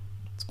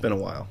 It's been a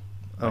while.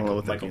 I don't know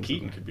what that Michael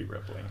Keaton could be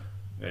Ripley.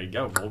 There you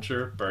go.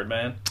 Vulture,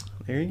 Birdman.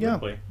 There you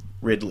go.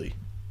 Ridley.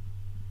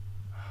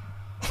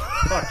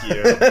 Fuck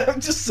you. I'm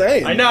just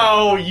saying. I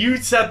know. You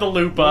set the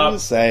loop up. I'm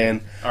just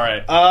saying. All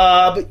right.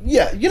 But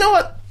yeah, you know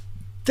what?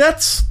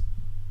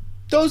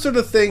 Those are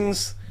the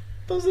things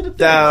Those are the things.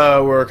 That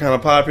were kind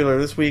of popular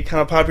this week,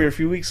 kind of popular a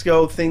few weeks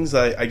ago. Things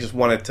I just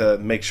wanted to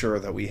make sure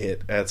that we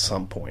hit at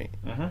some point.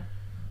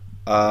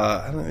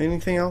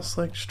 Anything else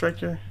like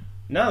strike your...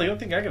 No, the only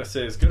thing I gotta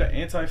say is go to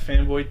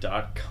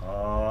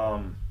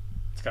antifanboy.com.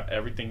 It's got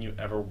everything you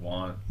ever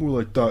want. More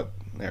like dot...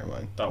 Never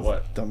mind. Dot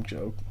what? Dumb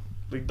joke.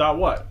 Like dot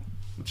what?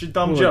 What's your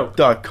dumb More joke? like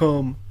dot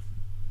com.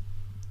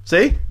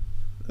 See?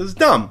 This is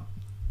dumb.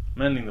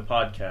 I'm ending the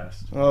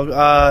podcast.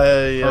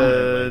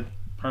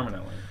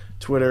 Permanently.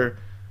 Twitter.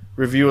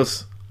 Review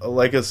us,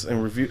 like us,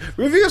 and review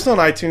us on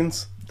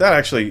iTunes.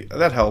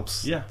 That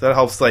helps. Yeah. That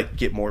helps like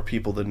get more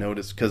people to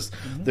notice because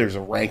there's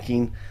a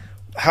ranking.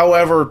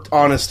 However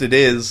honest it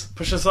is,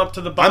 Push us up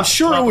to the bottom. I'm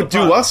sure it would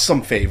do us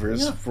some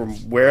favors from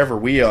wherever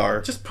we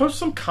are. Just post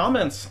some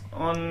comments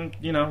on,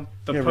 the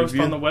post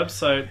review. on the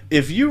website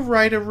If you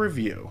write a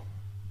review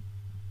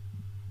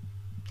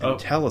and Oh,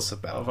 tell us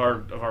about of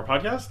our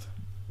podcast.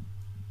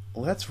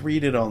 let's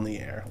read it on the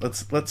air.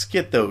 Let's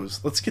get those.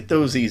 Let's get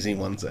those easy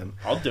ones in.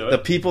 I'll do The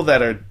it. people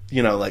that are,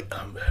 like,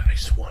 oh man, I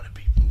just want to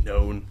be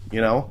known,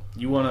 You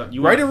wanna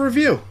Write a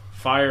review.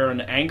 fire an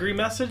angry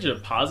message, a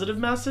positive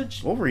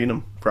message? We'll read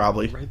them,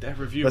 probably. Write that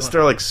review. Unless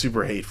they're, like,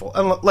 super hateful.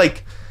 And,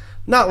 like,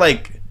 not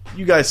like,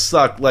 you guys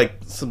suck, like,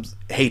 some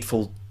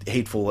hateful,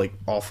 like,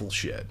 awful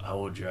shit. I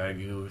will drag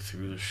you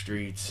through the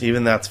streets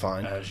Even that's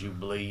fine. as you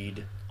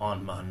bleed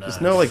on my knife.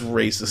 There's no, like,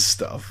 racist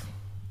stuff.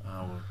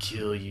 I will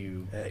kill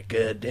you. That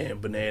goddamn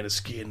banana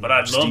skin. But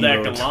I'd love that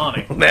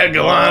Galani. That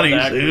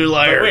Galani's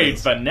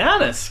hilarious. Wait,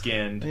 banana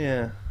skinned?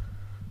 Yeah.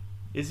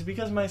 Is it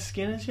because my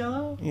skin is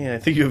yellow? Yeah, I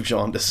think you have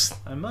jaundice.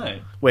 I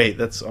might. Wait,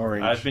 that's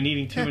orange. I've been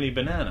eating too many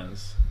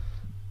bananas.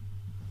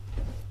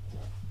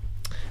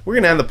 We're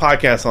going to end the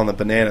podcast on the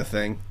banana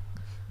thing.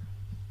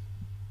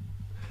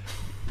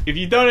 If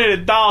you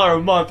donate $1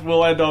 a month,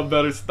 we'll end on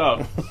better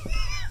stuff.